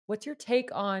 What's your take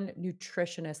on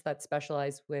nutritionists that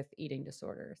specialize with eating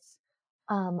disorders?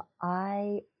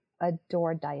 I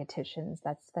adore dietitians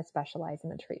that specialize in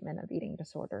the treatment of eating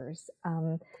disorders.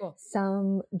 Cool.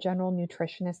 Some general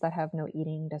nutritionists that have no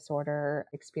eating disorder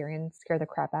experience scare the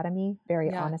crap out of me,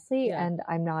 very Yeah, honestly. yeah, And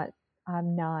I'm not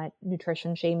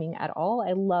nutrition shaming at all.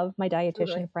 I love my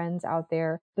totally. dietitian friends out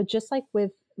there, but just like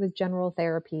with general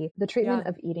therapy, the treatment Yeah,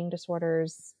 of eating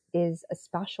disorders is a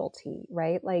specialty,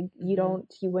 right? Like mhm,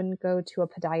 you wouldn't go to a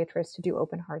podiatrist to do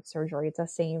open heart surgery. It's the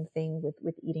same thing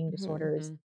with eating Mhm.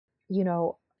 disorders. mhm. You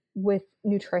know, with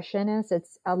nutritionists,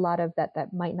 it's a lot of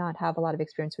that might not have a lot of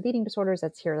experience with eating disorders.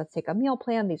 That's here, let's take a meal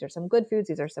plan. These are some good foods.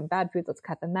 These are some bad foods. Let's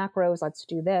cut the macros. Let's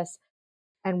do this.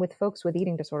 And with folks with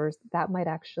eating disorders, that might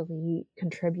actually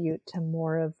contribute to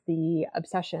more of the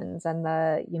obsessions and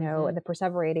the, Mhm. and the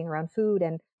perseverating around food,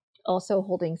 and also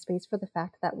holding space for the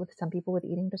fact that with some people with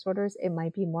eating disorders, it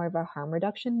might be more of a harm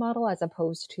reduction model as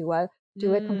opposed to a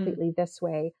do it Mm. completely this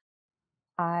way.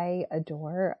 I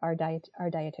adore our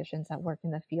dietitians that work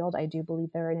in the field. I do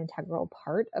believe they're an integral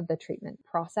part of the treatment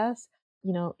process.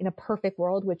 In a perfect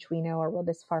world, which we know our world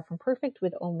is far from perfect,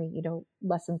 with only,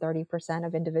 less than 30%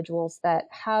 of individuals that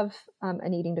have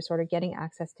an eating disorder getting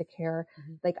access to care.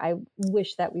 Mhm. Like, I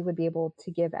wish that we would be able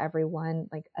to give everyone,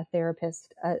 like, a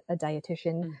therapist, a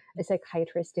dietitian, Mhm. a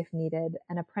psychiatrist if needed,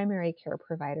 and a primary care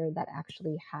provider that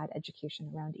actually had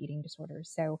education around eating disorders.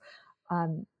 So,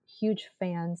 huge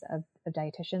fans of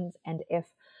dietitians. And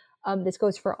if this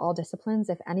goes for all disciplines,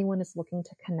 if anyone is looking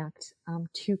to connect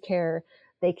to care,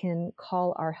 they can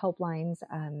call our helplines.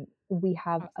 We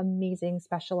have Awesome. amazing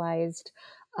specialized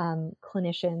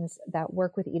clinicians that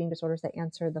work with eating disorders that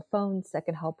answer the phones that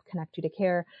can help connect you to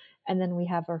care. And then we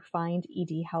have our Find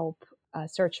ED Help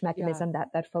search Yeah. mechanism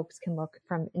that folks can look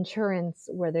from insurance,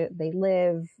 where they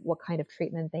live, what kind of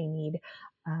treatment they need.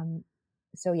 Um,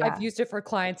 so I've yeah, used it for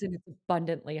clients, and it's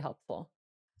abundantly helpful.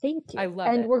 thank you. I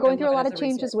love And it. we're I going love through a it lot as of a resource.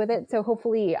 changes with it. So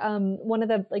hopefully, one of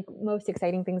the most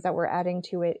exciting things that we're adding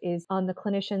to it is on the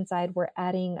clinician side, we're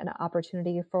adding an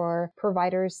opportunity for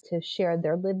providers to share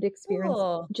their lived experience,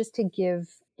 Cool. just to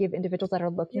give individuals that are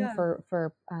looking Yeah.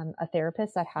 for a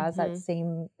therapist that has that Mhm.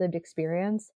 same lived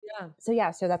experience. Yeah. So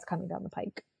yeah, so that's coming down the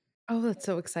pike. Oh, that's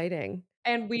so exciting.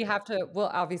 And we have to well,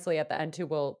 obviously, at the end too,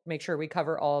 we'll make sure we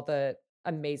cover all the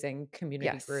amazing community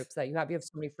Yes. groups that you have. You have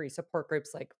so many free support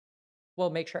groups, like, we'll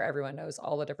make sure everyone knows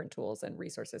all the different tools and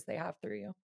resources they have through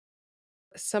you.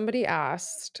 Somebody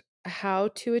asked how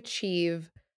to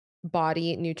achieve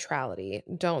body neutrality.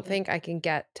 Don't Mm. think I can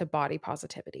get to body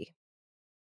positivity.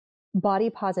 Body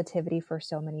positivity for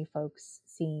so many folks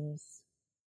seems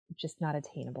just not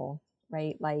attainable,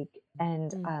 right? Like,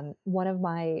 and Mm. one of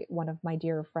my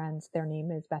dear friends, their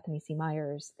name is Bethany C.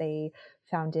 Myers. They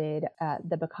founded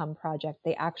the Become Project.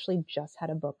 They actually just had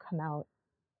a book come out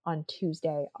on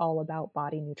Tuesday all about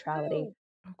body neutrality. Oh,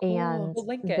 Oh, And cool. we'll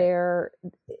link it.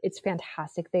 it's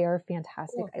fantastic. They are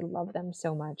fantastic. Cool. I love them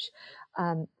so much.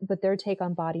 But their take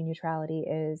on body neutrality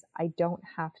is, I don't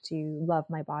have to love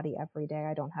my body every day.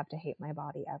 I don't have to hate my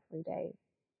body every day.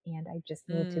 And I just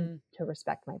need Mm, to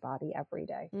respect my body every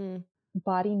day. Mm.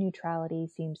 Body neutrality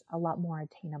seems a lot more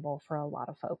attainable for a lot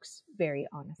of folks, very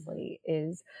mhm. honestly.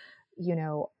 Is, you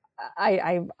know,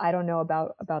 I don't know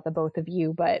about the both of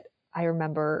you, but I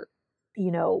remember,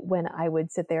 when I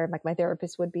would sit there and, like, my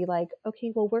therapist would be like,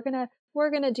 okay, well, we're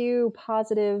gonna do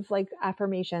positive, like,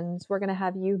 affirmations. We're gonna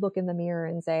have you look in the mirror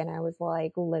and say, and I was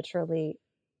like, literally,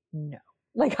 no.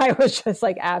 Like, I was just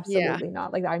like, Yeah. absolutely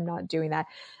not. Like, I'm not doing that.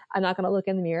 I'm not going to look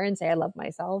in the mirror and say I love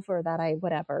myself or that I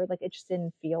whatever. Like, it just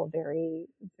didn't feel very,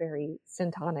 very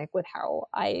syntonic with how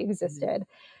I Mhm. existed.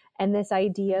 And this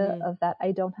idea Mhm. of that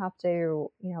I don't have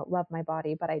to, love my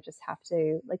body, but I just have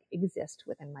to, like, exist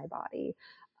within my body,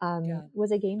 Yeah,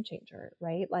 was a game changer,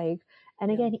 right? Like,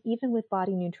 and yeah. again, even with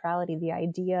body neutrality, the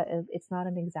idea of it's not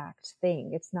an exact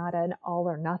thing. It's not an all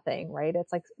or nothing, right?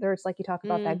 It's like, there's, like, you talk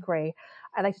about that Mm. gray.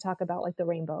 I like to talk about, like, the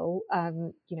rainbow,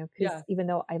 because Yeah, even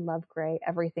though I love gray,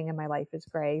 everything in my life is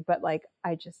gray, but, like,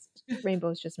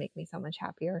 rainbows just make me so much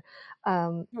happier.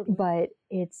 totally. But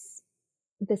it's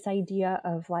this idea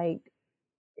of, like,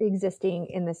 existing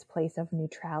in this place of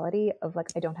neutrality, of,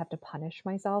 like, I don't have to punish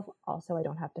myself. Also, I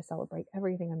don't have to celebrate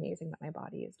everything amazing that my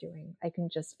body is doing. I can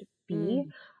just be.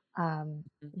 Mm. Um,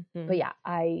 Mhm. but Mhm. yeah,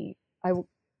 I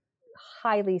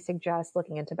highly suggest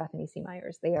looking into Bethany C.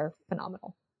 Myers. They are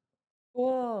phenomenal.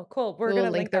 Cool, cool. We're We'll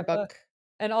gonna link link their that book. book.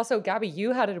 And also, Gabby,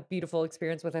 you had a beautiful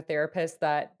experience with a therapist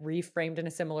that reframed in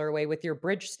a similar way with your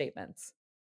bridge statements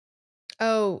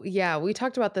Oh, yeah, we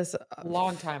talked about this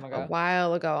long time a ago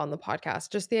while ago on the podcast.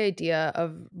 Just the idea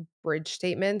of bridge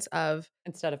statements of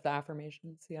instead of the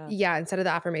affirmations. Yeah. yeah, instead of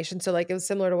the affirmation. So like it was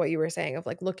similar to what you were saying of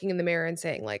like looking in the mirror and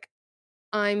saying like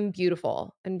I'm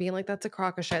beautiful and being like that's a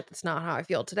crock of shit. That's not how I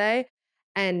feel today.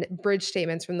 And bridge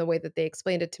statements from the way that they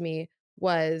explained it to me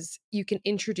was you can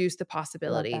introduce the I love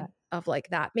possibility that. of like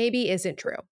that maybe isn't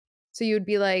true. So you would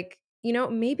be like,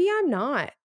 maybe I'm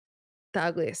not the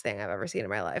ugliest thing I've ever seen in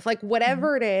my life. Like Mhm.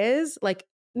 whatever it is, like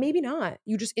maybe not.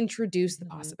 You just introduce the Mhm.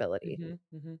 possibility. Mhm.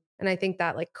 Mhm. And I think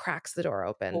that like cracks the door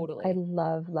open. I Totally.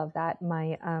 love that.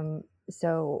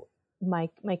 So my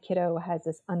kiddo has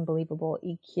this unbelievable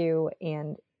EQ,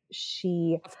 and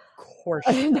she Of course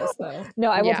she no, does, though. no,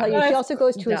 I will tell Yeah. you, she Of also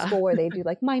goes to a Duh. school where they do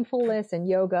like mindfulness and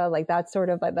yoga. Like that's sort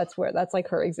of like that's like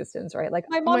her existence, right? Like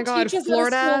My Oh my mom god, teaches at a school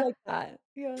Florida like that.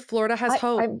 Yeah. Florida has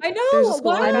hope. I'm I There's a know,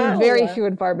 school like I'm that. very wow! few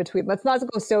and far between. Let's not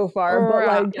go so far, but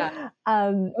Right. like, Yeah.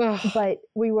 um, Ugh. but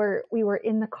we were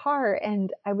in the car,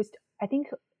 and I think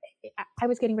I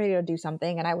was getting ready to do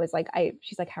something, and I was like,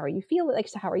 she's like, how are you feeling? Like,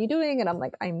 so how are you doing? And I'm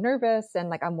like, I'm nervous, and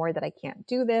like, I'm worried that I can't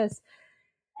do this.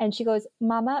 And she goes,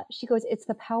 Mama, she goes, it's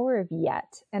the power of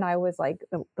yet. And I was like,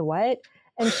 the what?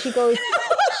 And she goes,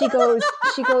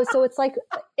 so it's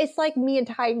like me and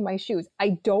tying my shoes.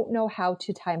 I don't know how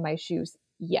to tie my shoes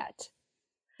yet.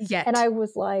 And Yet. I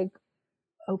was like,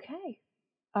 okay,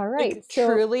 all right. Like, So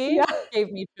truly yeah,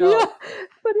 gave me yeah. chills.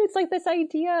 But it's like this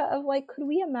idea of like, could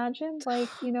we imagine like,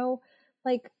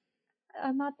 like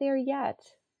I'm not there yet.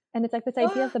 And it's like this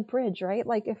idea of Ah, the bridge, right?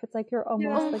 Like if it's like you're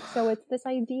almost yeah. Oh, like, so it's this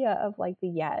idea of like the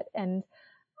yet. And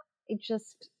it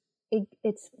just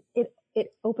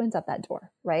it opens up that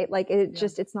door, right? Like Yeah.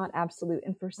 it's not absolute.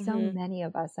 And for so mhm. many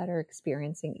of us that are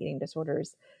experiencing eating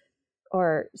disorders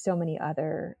or so many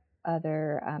other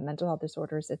mental health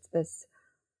disorders, it's this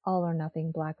all or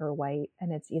nothing, black or white,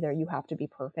 and it's either you have to be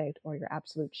perfect or you're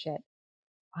absolute shit.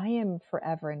 I am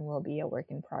forever and will be a work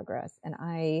in progress, and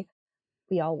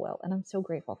we all will, and I'm so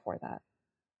grateful for that.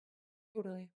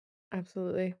 Totally.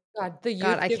 Absolutely. God, the God,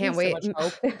 youth I give me can't so wait. much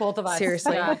hope, both of us.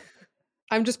 Seriously. Yeah.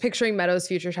 I'm just picturing Meadow's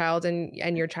future child and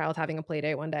your child having a play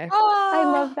date one day. I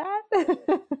love Ah! that.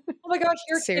 Oh my gosh,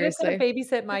 your kid is gonna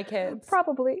Seriously. babysit my kids.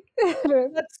 Probably.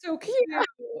 That's so cute.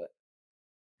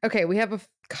 Okay, we have a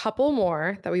couple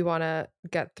more that we want to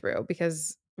get through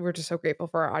because we're just so grateful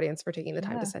for our audience for taking the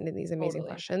time to Yeah. send in these amazing Totally.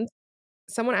 questions.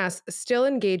 Someone asked, still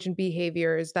engage in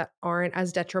behaviors that aren't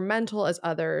as detrimental as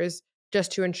others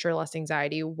just to ensure less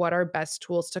anxiety. What are best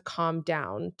tools to calm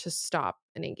down to stop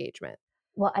an engagement?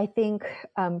 Well, I think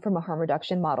from a harm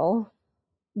reduction model,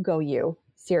 go you.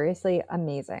 Seriously,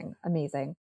 amazing,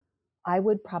 amazing. I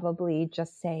would probably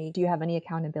just say, do you have any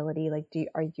accountability? Like, do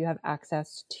you have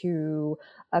access to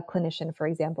a clinician, for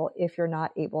example? If you're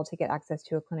not able to get access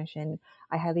to a clinician,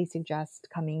 I highly suggest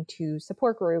coming to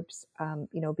support groups,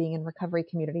 being in recovery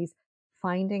communities,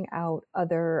 finding out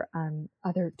other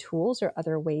tools or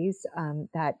other ways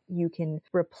that you can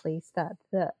replace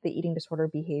the eating disorder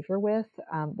behavior with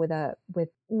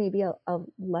maybe a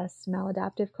less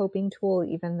maladaptive coping tool,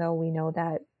 even though we know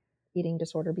that eating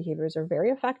disorder behaviors are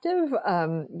very effective. That's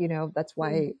Mm.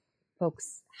 why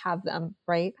folks have them,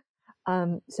 right?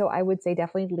 So I would say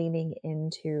definitely leaning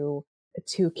into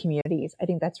to communities. I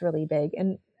think that's really big.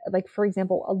 And like, for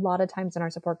example, a lot of times in our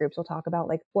support groups, we'll talk about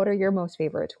like, what are your most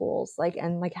favorite tools? Like,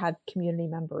 and like have community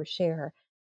members share.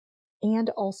 And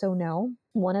also know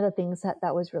one of the things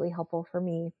that was really helpful for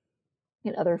me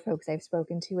and other folks I've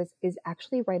spoken to is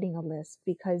actually writing a list,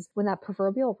 because when that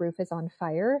proverbial roof is on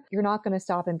fire, you're not going to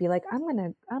stop and be like, I'm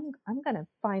gonna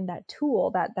find that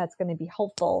tool that's going to be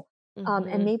helpful. And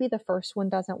Mhm. maybe the first one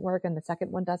doesn't work and the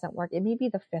second one doesn't work. It may be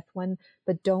the fifth one,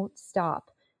 but don't stop.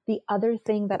 The other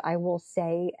thing that I will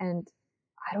say, and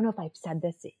I don't know if I've said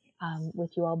this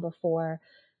with you all before,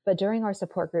 but during our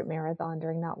support group marathon,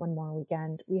 during Not One More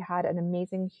weekend, we had an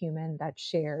amazing human that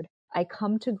shared, I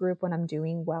come to group when I'm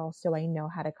doing well, so I know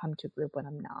how to come to group when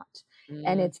I'm not.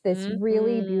 And it's this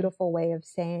really Mhm. beautiful way of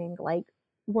saying, like,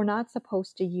 we're not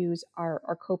supposed to use our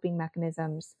coping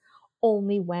mechanisms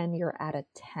only when you're at a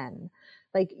 10.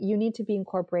 Like, you need to be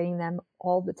incorporating them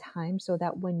all the time so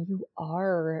that when you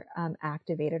are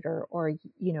activated or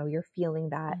you're feeling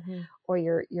that, Mhm. or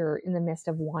you're in the midst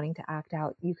of wanting to act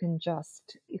out, you can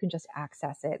just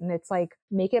access it. And it's like,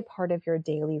 make it part of your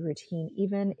daily routine,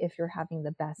 even if you're having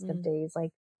the best of Mm. days.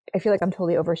 Like, I feel like I'm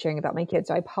totally oversharing about my kids,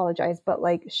 so I apologize, but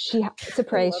like, I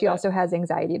surprise, love she it. also has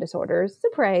anxiety disorders,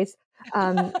 surprise.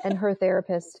 And her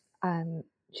therapist,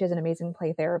 she has an amazing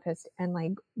play therapist, and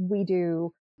like, we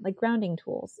do like grounding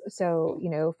tools. So,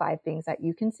 Cool. 5 things that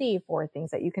you can see, 4 things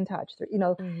that you can touch,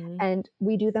 Mhm. and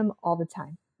we do them all the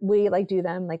time. We like do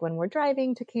them like when we're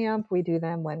driving to camp, we do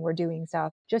them when we're doing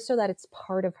stuff, just so that it's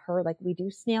part of her. Like, we do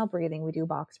snail breathing, we do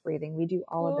box breathing, we do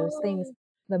all of those things. Oh,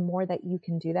 The more that you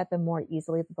can do that, the more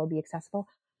easily they'll be accessible.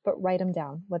 But write them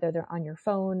down, whether they're on your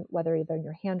phone, whether they're in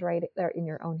your handwriting, they're in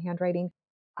your own handwriting.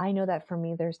 I know that for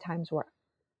me, there's times where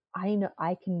I know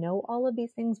I can know all of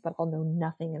these things, but I'll know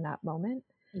nothing in that moment.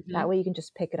 That mhm. way you can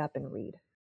just pick it up and read.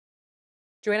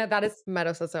 Joanna, that is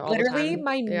Meadow says it all the literally time.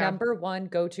 my Yeah. number one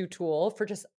go-to tool for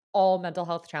just all mental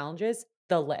health challenges,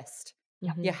 the list.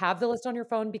 Yep. You Mhm. have the list on your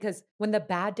phone because when the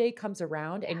bad day comes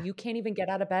around Yeah. and you can't even get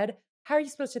out of bed, how are you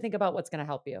supposed to think about what's gonna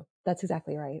help you? That's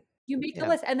exactly right. You make the Yeah.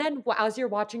 list, and then as you're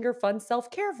watching your fun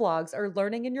self-care vlogs or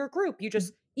learning in your group, you Mhm.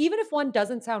 just even if one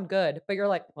doesn't sound good, but you're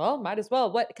like, "Well, might as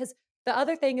well." What? Because the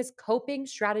other thing is coping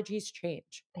strategies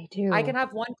change. They I can do.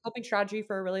 have one coping strategy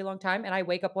for a really long time, and I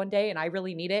wake up one day and I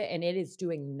really need it, and it is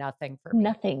doing nothing for me.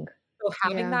 Nothing. So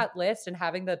having Yeah. that list and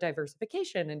having the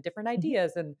diversification and different Mhm.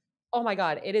 ideas and oh my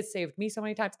god, it has saved me so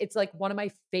many times. It's like one of my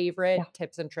favorite Yeah.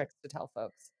 tips and tricks to tell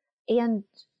folks. And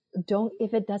don't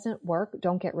if it doesn't work,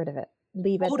 don't get rid of it.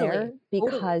 Leave it there Totally,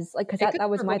 totally. because like, 'cause It that could that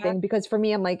was circle my back. thing because for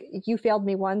me, I'm like, "You failed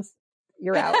me once,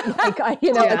 you're out." Like, like,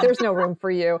 Yeah. there's no room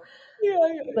for you. Yeah,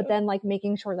 yeah, But yeah. then, like,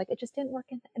 making sure, like, it just didn't work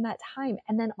in that time,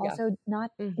 and then Yeah, also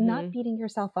not Mhm. beating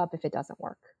yourself up if it doesn't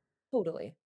work.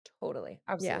 totally, totally,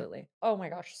 Yeah. absolutely. Oh my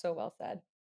gosh, so well said.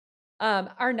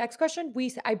 Our next question,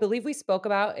 I believe we spoke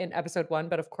about in episode 1,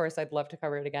 but of course I'd love to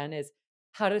cover it again, is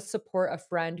how to support a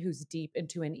friend who's deep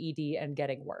into an ED and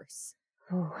getting worse.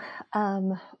 Ooh,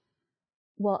 um,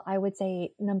 well, I would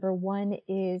say number 1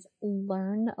 is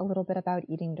learn a little bit about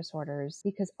eating disorders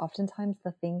because oftentimes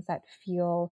the things that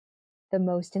feel the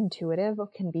most intuitive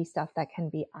can be stuff that can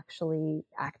be actually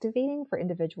activating for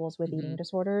individuals with eating Mhm.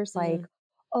 disorders, like, Mm.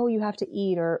 oh, you have to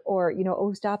eat, or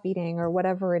oh, stop eating, or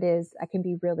whatever it is. That can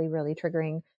be really, really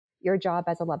triggering. Your job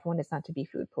as a loved one is not to be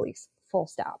food police, full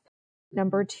stop.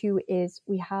 Number Mhm. 2 is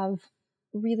we have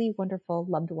really wonderful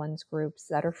loved ones groups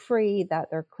that are free, that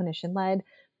they're clinician led.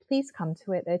 Please come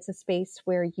to it. It's a space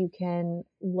where you can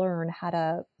learn how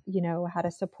to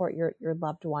support your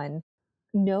loved one.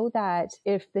 Know that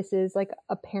if this is like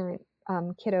a parent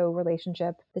kiddo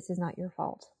relationship, this is not your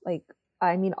fault. Like,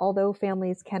 I mean, although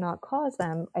families cannot cause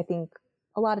them, I think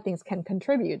a lot of things can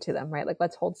contribute to them, right? Like,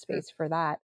 let's hold Sure. space for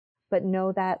that. But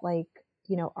know that, like,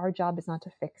 our job is not to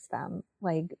fix them.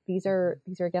 Like, Mhm. these are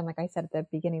again, like I said at the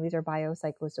beginning, these are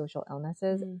biopsychosocial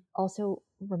illnesses. Mm. Also,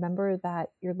 remember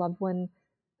that your loved one,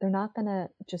 they're not going to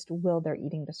just will their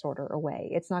eating disorder away.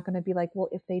 It's not going to be like, well,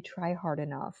 if they try hard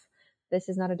enough. This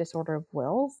is not a disorder of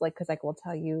wills. Like, cause like, we'll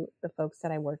tell you the folks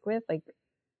that I work with, like,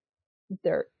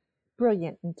 they're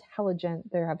brilliant,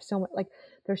 intelligent. They have so much, like,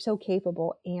 they're so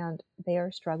capable and they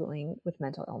are struggling with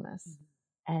mental illness. Mhm.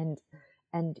 And,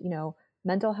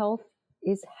 mental health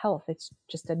is health. It's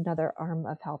just another arm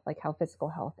of health, like how physical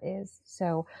health is.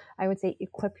 So I would say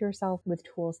equip yourself with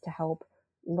tools to help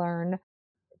learn.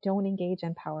 Don't engage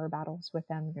in power battles with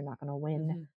them. You're not going to win.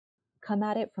 Mhm. Come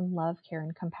at it from love, care,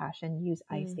 and compassion. Use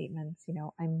I Mm. statements,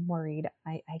 I'm worried,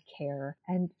 I care,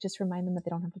 and just remind them that they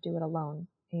don't have to do it alone.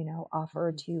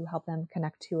 Offer Mhm. to help them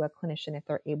connect to a clinician if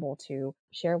they're able to,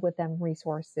 share with them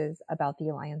resources about the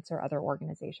Alliance or other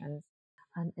organizations.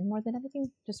 And more than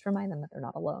anything, just remind them that they're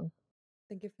not alone.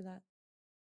 Thank you for that.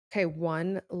 Okay,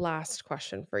 one last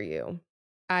question for you.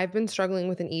 I've been struggling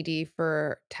with an ED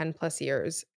for 10 plus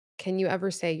years. Can you ever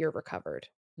say you're recovered?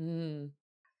 Mm.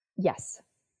 Yes,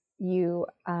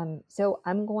 so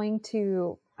I'm going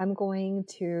to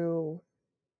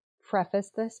preface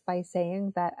this by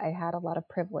saying that I had a lot of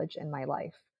privilege in my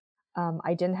life.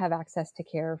 I didn't have access to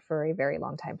care for a very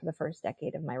long time. For the first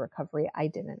decade of my recovery, I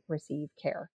didn't receive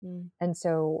care. Mm. And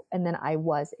then I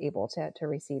was able to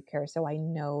receive care. So I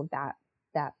know that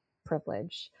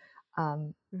privilege.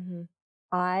 Um, Mhm.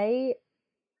 I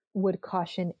would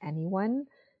caution anyone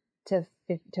to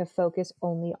focus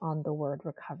only on the word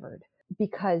recovered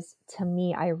because to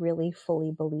me I really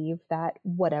fully believe that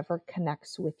whatever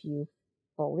connects with you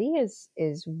fully is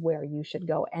where you should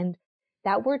go. And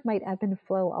that word might ebb and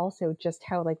flow also, just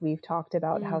how like we've talked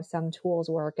about how Mm. some tools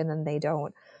work and then they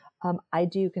don't. I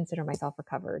do consider myself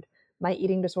recovered. My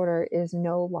eating disorder is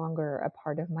no longer a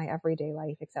part of my everyday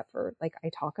life, except for like I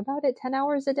talk about it 10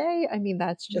 hours a day. I mean,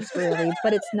 that's just really,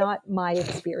 but it's not my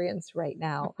experience right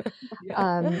now. Yeah.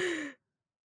 Um,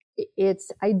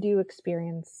 I do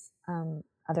experience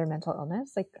other mental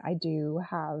illness. Like, I do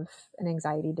have an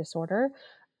anxiety disorder.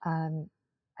 Um,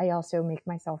 I also make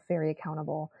myself very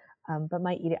accountable. But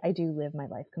I do live my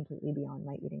life completely beyond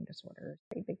my eating disorder. It's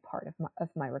a very big part of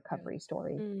my Good. recovery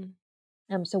story. Mm.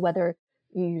 So whether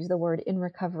you use the word in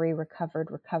recovery,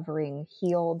 recovered, recovering,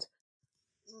 healed,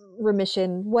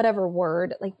 remission, whatever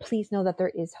word, like, please know that there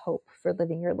is hope for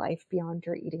living your life beyond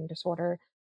your eating disorder.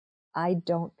 I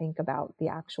don't think about the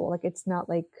actual, like, it's not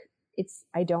like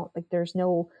I don't, like, there's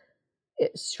no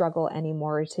struggle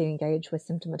anymore to engage with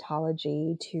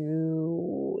symptomatology,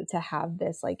 to have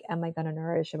this, like, am I going to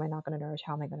nourish? Am I not going to nourish?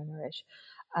 How am I going to nourish?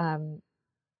 Um,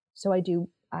 so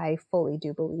I fully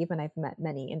do believe, and I've met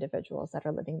many individuals that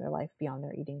are living their life beyond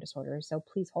their eating disorders. So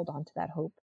please hold on to that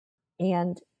hope.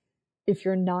 And if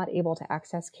you're not able to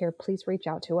access care, please reach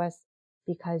out to us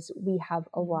because we have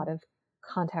a lot Mhm. of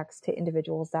context to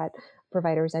individuals, that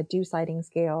providers that do sliding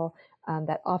scale,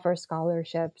 that offer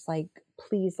scholarships, like,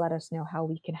 please let us know how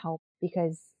we can help.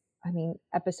 Because I mean,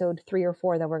 episode 3 or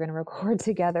 4 that we're going to record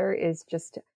together is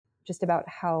just about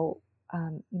how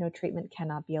treatment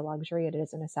cannot be a luxury; it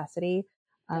is a necessity.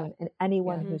 And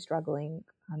anyone who's struggling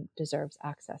deserves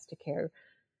access to care.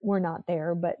 We're not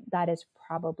there, but that is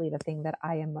probably the thing that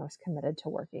I am most committed to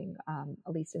working,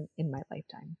 at least in my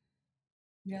lifetime.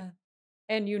 Yeah.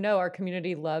 And our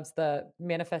community loves the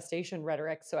manifestation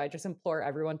rhetoric. So I just implore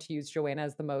everyone to use Johanna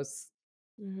as the most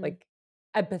like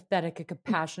empathetic and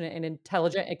compassionate and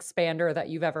intelligent expander that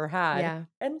you've ever had. Yeah.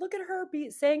 And look at her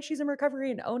saying she's in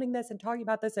recovery and owning this and talking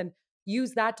about this, and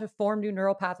use that to form new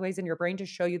neural pathways in your brain to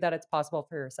show you that it's possible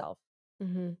for yourself.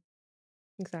 Mm-hmm.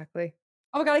 Exactly.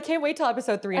 Oh my God, I can't wait till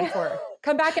episode 3 and 4.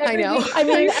 Come back every I know. week. I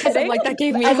mean, as I'm like, that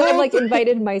gave me as hope. I've like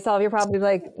invited myself, you're probably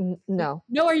like, no.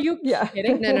 No, are you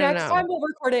kidding? No, Next time we'll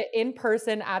record it in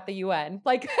person at the UN.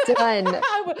 Like, done.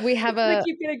 We have a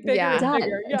keep getting bigger and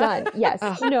bigger. Done. Yes.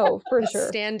 No, for sure.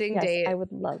 Standing yes, date. I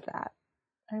would love that.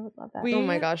 Oh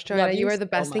my gosh, Johanna, you are the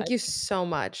best. So Thank you so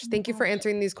much. Thank you for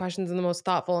answering these questions in the most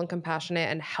thoughtful and compassionate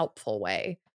and helpful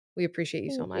way. We appreciate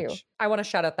you so much. I want to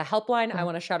shout out the helpline. Yeah. I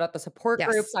want to shout out the support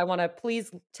groups. I want to please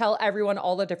tell everyone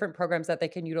all the different programs that they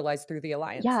can utilize through the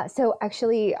Alliance. Yeah. So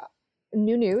actually,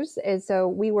 new news is, so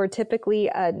we were typically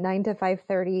a 9 to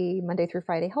 5:30 Monday through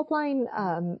Friday helpline.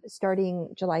 Starting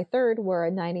July 3rd, we're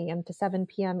a 9 a.m. to 7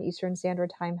 p.m. Eastern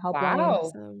Standard Time helpline. Wow.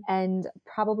 Awesome. And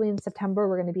probably in September,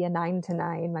 we're going to be a 9 to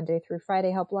 9 Monday through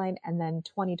Friday helpline. And then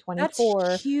 2024,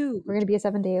 that's huge. We're going to be a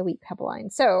 7-day-a-week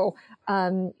helpline. So,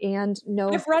 and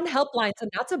no, I've run helplines,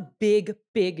 and that's a big,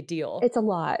 big deal. It's a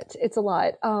lot. It's a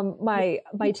lot. My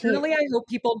team. Really, I hope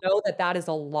people know that is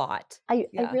a lot. I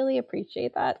really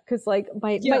appreciate that, because like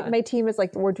my team is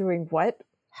like, we're doing what?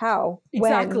 How?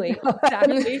 Exactly. When?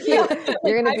 Exactly.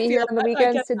 You're going to be here on the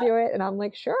weekends to do it, and I'm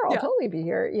like, sure, I'll totally be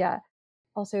here. Yeah.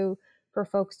 Also, for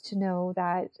folks to know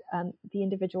that the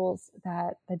individuals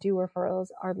that do referrals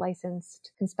are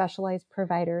licensed and specialized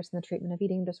providers in the treatment of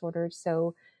eating disorders.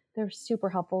 So they're super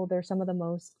helpful. They're some of the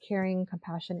most caring,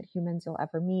 compassionate humans you'll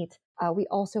ever meet. We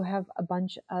also have a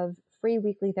bunch of free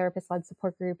weekly therapist-led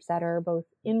support groups that are both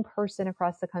in person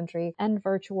across the country and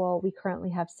virtual. We currently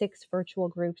have 6 virtual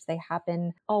groups. They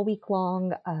happen all week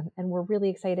long, and we're really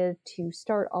excited to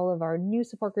start all of our new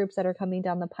support groups that are coming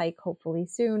down the pike, hopefully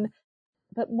soon.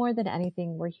 But more than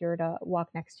anything, we're here to walk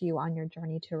next to you on your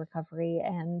journey to recovery,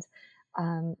 and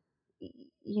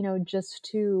just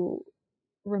to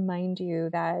remind you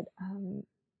that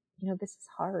this is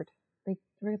hard. Like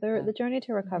the journey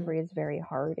to recovery is very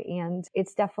hard, and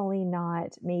it's definitely not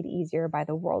made easier by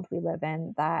the world we live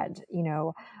in. That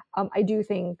I do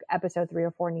think episode 3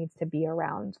 or 4 needs to be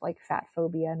around like fat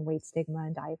phobia and weight stigma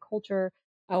and diet culture.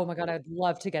 Oh my God, I'd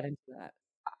love to get into that.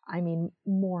 I mean,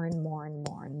 more and more and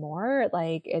more and more.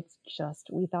 Like, it's just,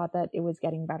 we thought that it was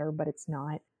getting better, but it's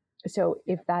not. So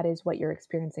if that is what you're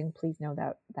experiencing, please know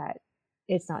that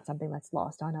it's not something that's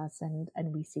lost on us, and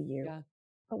we see you. Yeah.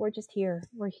 But we're just here.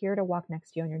 We're here to walk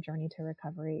next to you on your journey to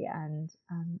recovery, and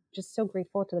just so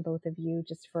grateful to the both of you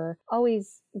just for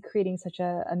always creating such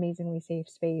a amazingly safe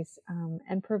space,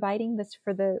 and providing this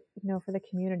for the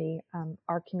community,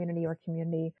 our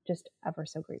community. Just ever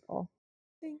so grateful.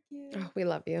 Thank you. Oh, we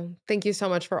love you. Thank you so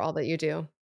much for all that you do.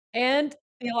 And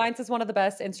the Alliance is one of the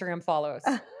best Instagram follows.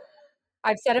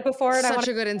 I've said it before, and I want Such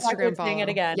a good Instagram follow. Saying it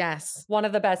again. Yes. One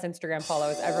of the best Instagram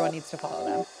follows. Everyone needs to follow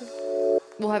them.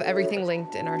 We'll have everything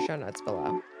linked in our show notes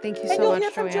below. Thank you so you'll much,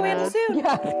 hear from Johanna. soon.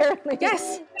 Yeah, apparently.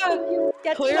 Yes.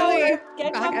 Get Clearly,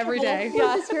 get back every day. We're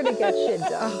just here to get shit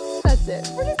done. That's it.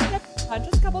 We're just getting done.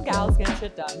 Just a couple gals getting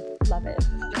shit done. Love it.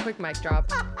 A quick mic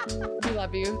drop. We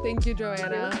love you. Thank you,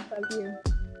 Johanna. Love you.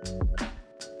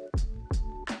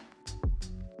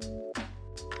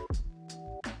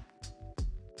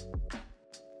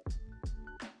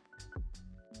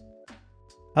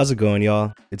 How's it going,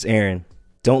 y'all? It's Aaron.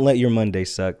 Don't let your Monday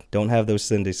suck. Don't have those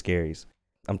Sunday scaries.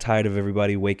 I'm tired of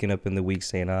everybody waking up in the week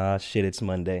saying, shit, it's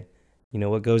Monday. You know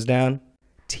what goes down?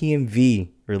 TMV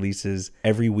releases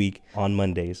every week on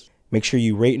Mondays. Make sure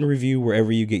you rate and review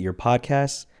wherever you get your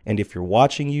podcasts. And if you're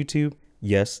watching YouTube,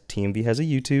 yes, TMV has a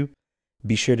YouTube.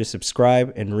 Be sure to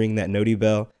subscribe and ring that noti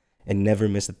bell and never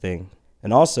miss a thing.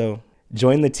 And also,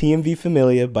 join the TMV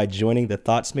Familia by joining the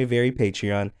Thoughts May Vary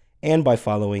Patreon and by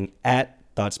following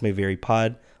 @Thoughts May Vary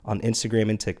Pod on Instagram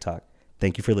and TikTok.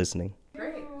 Thank you for listening.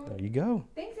 Great. There you go.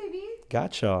 Thanks, AB.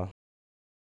 Got y'all.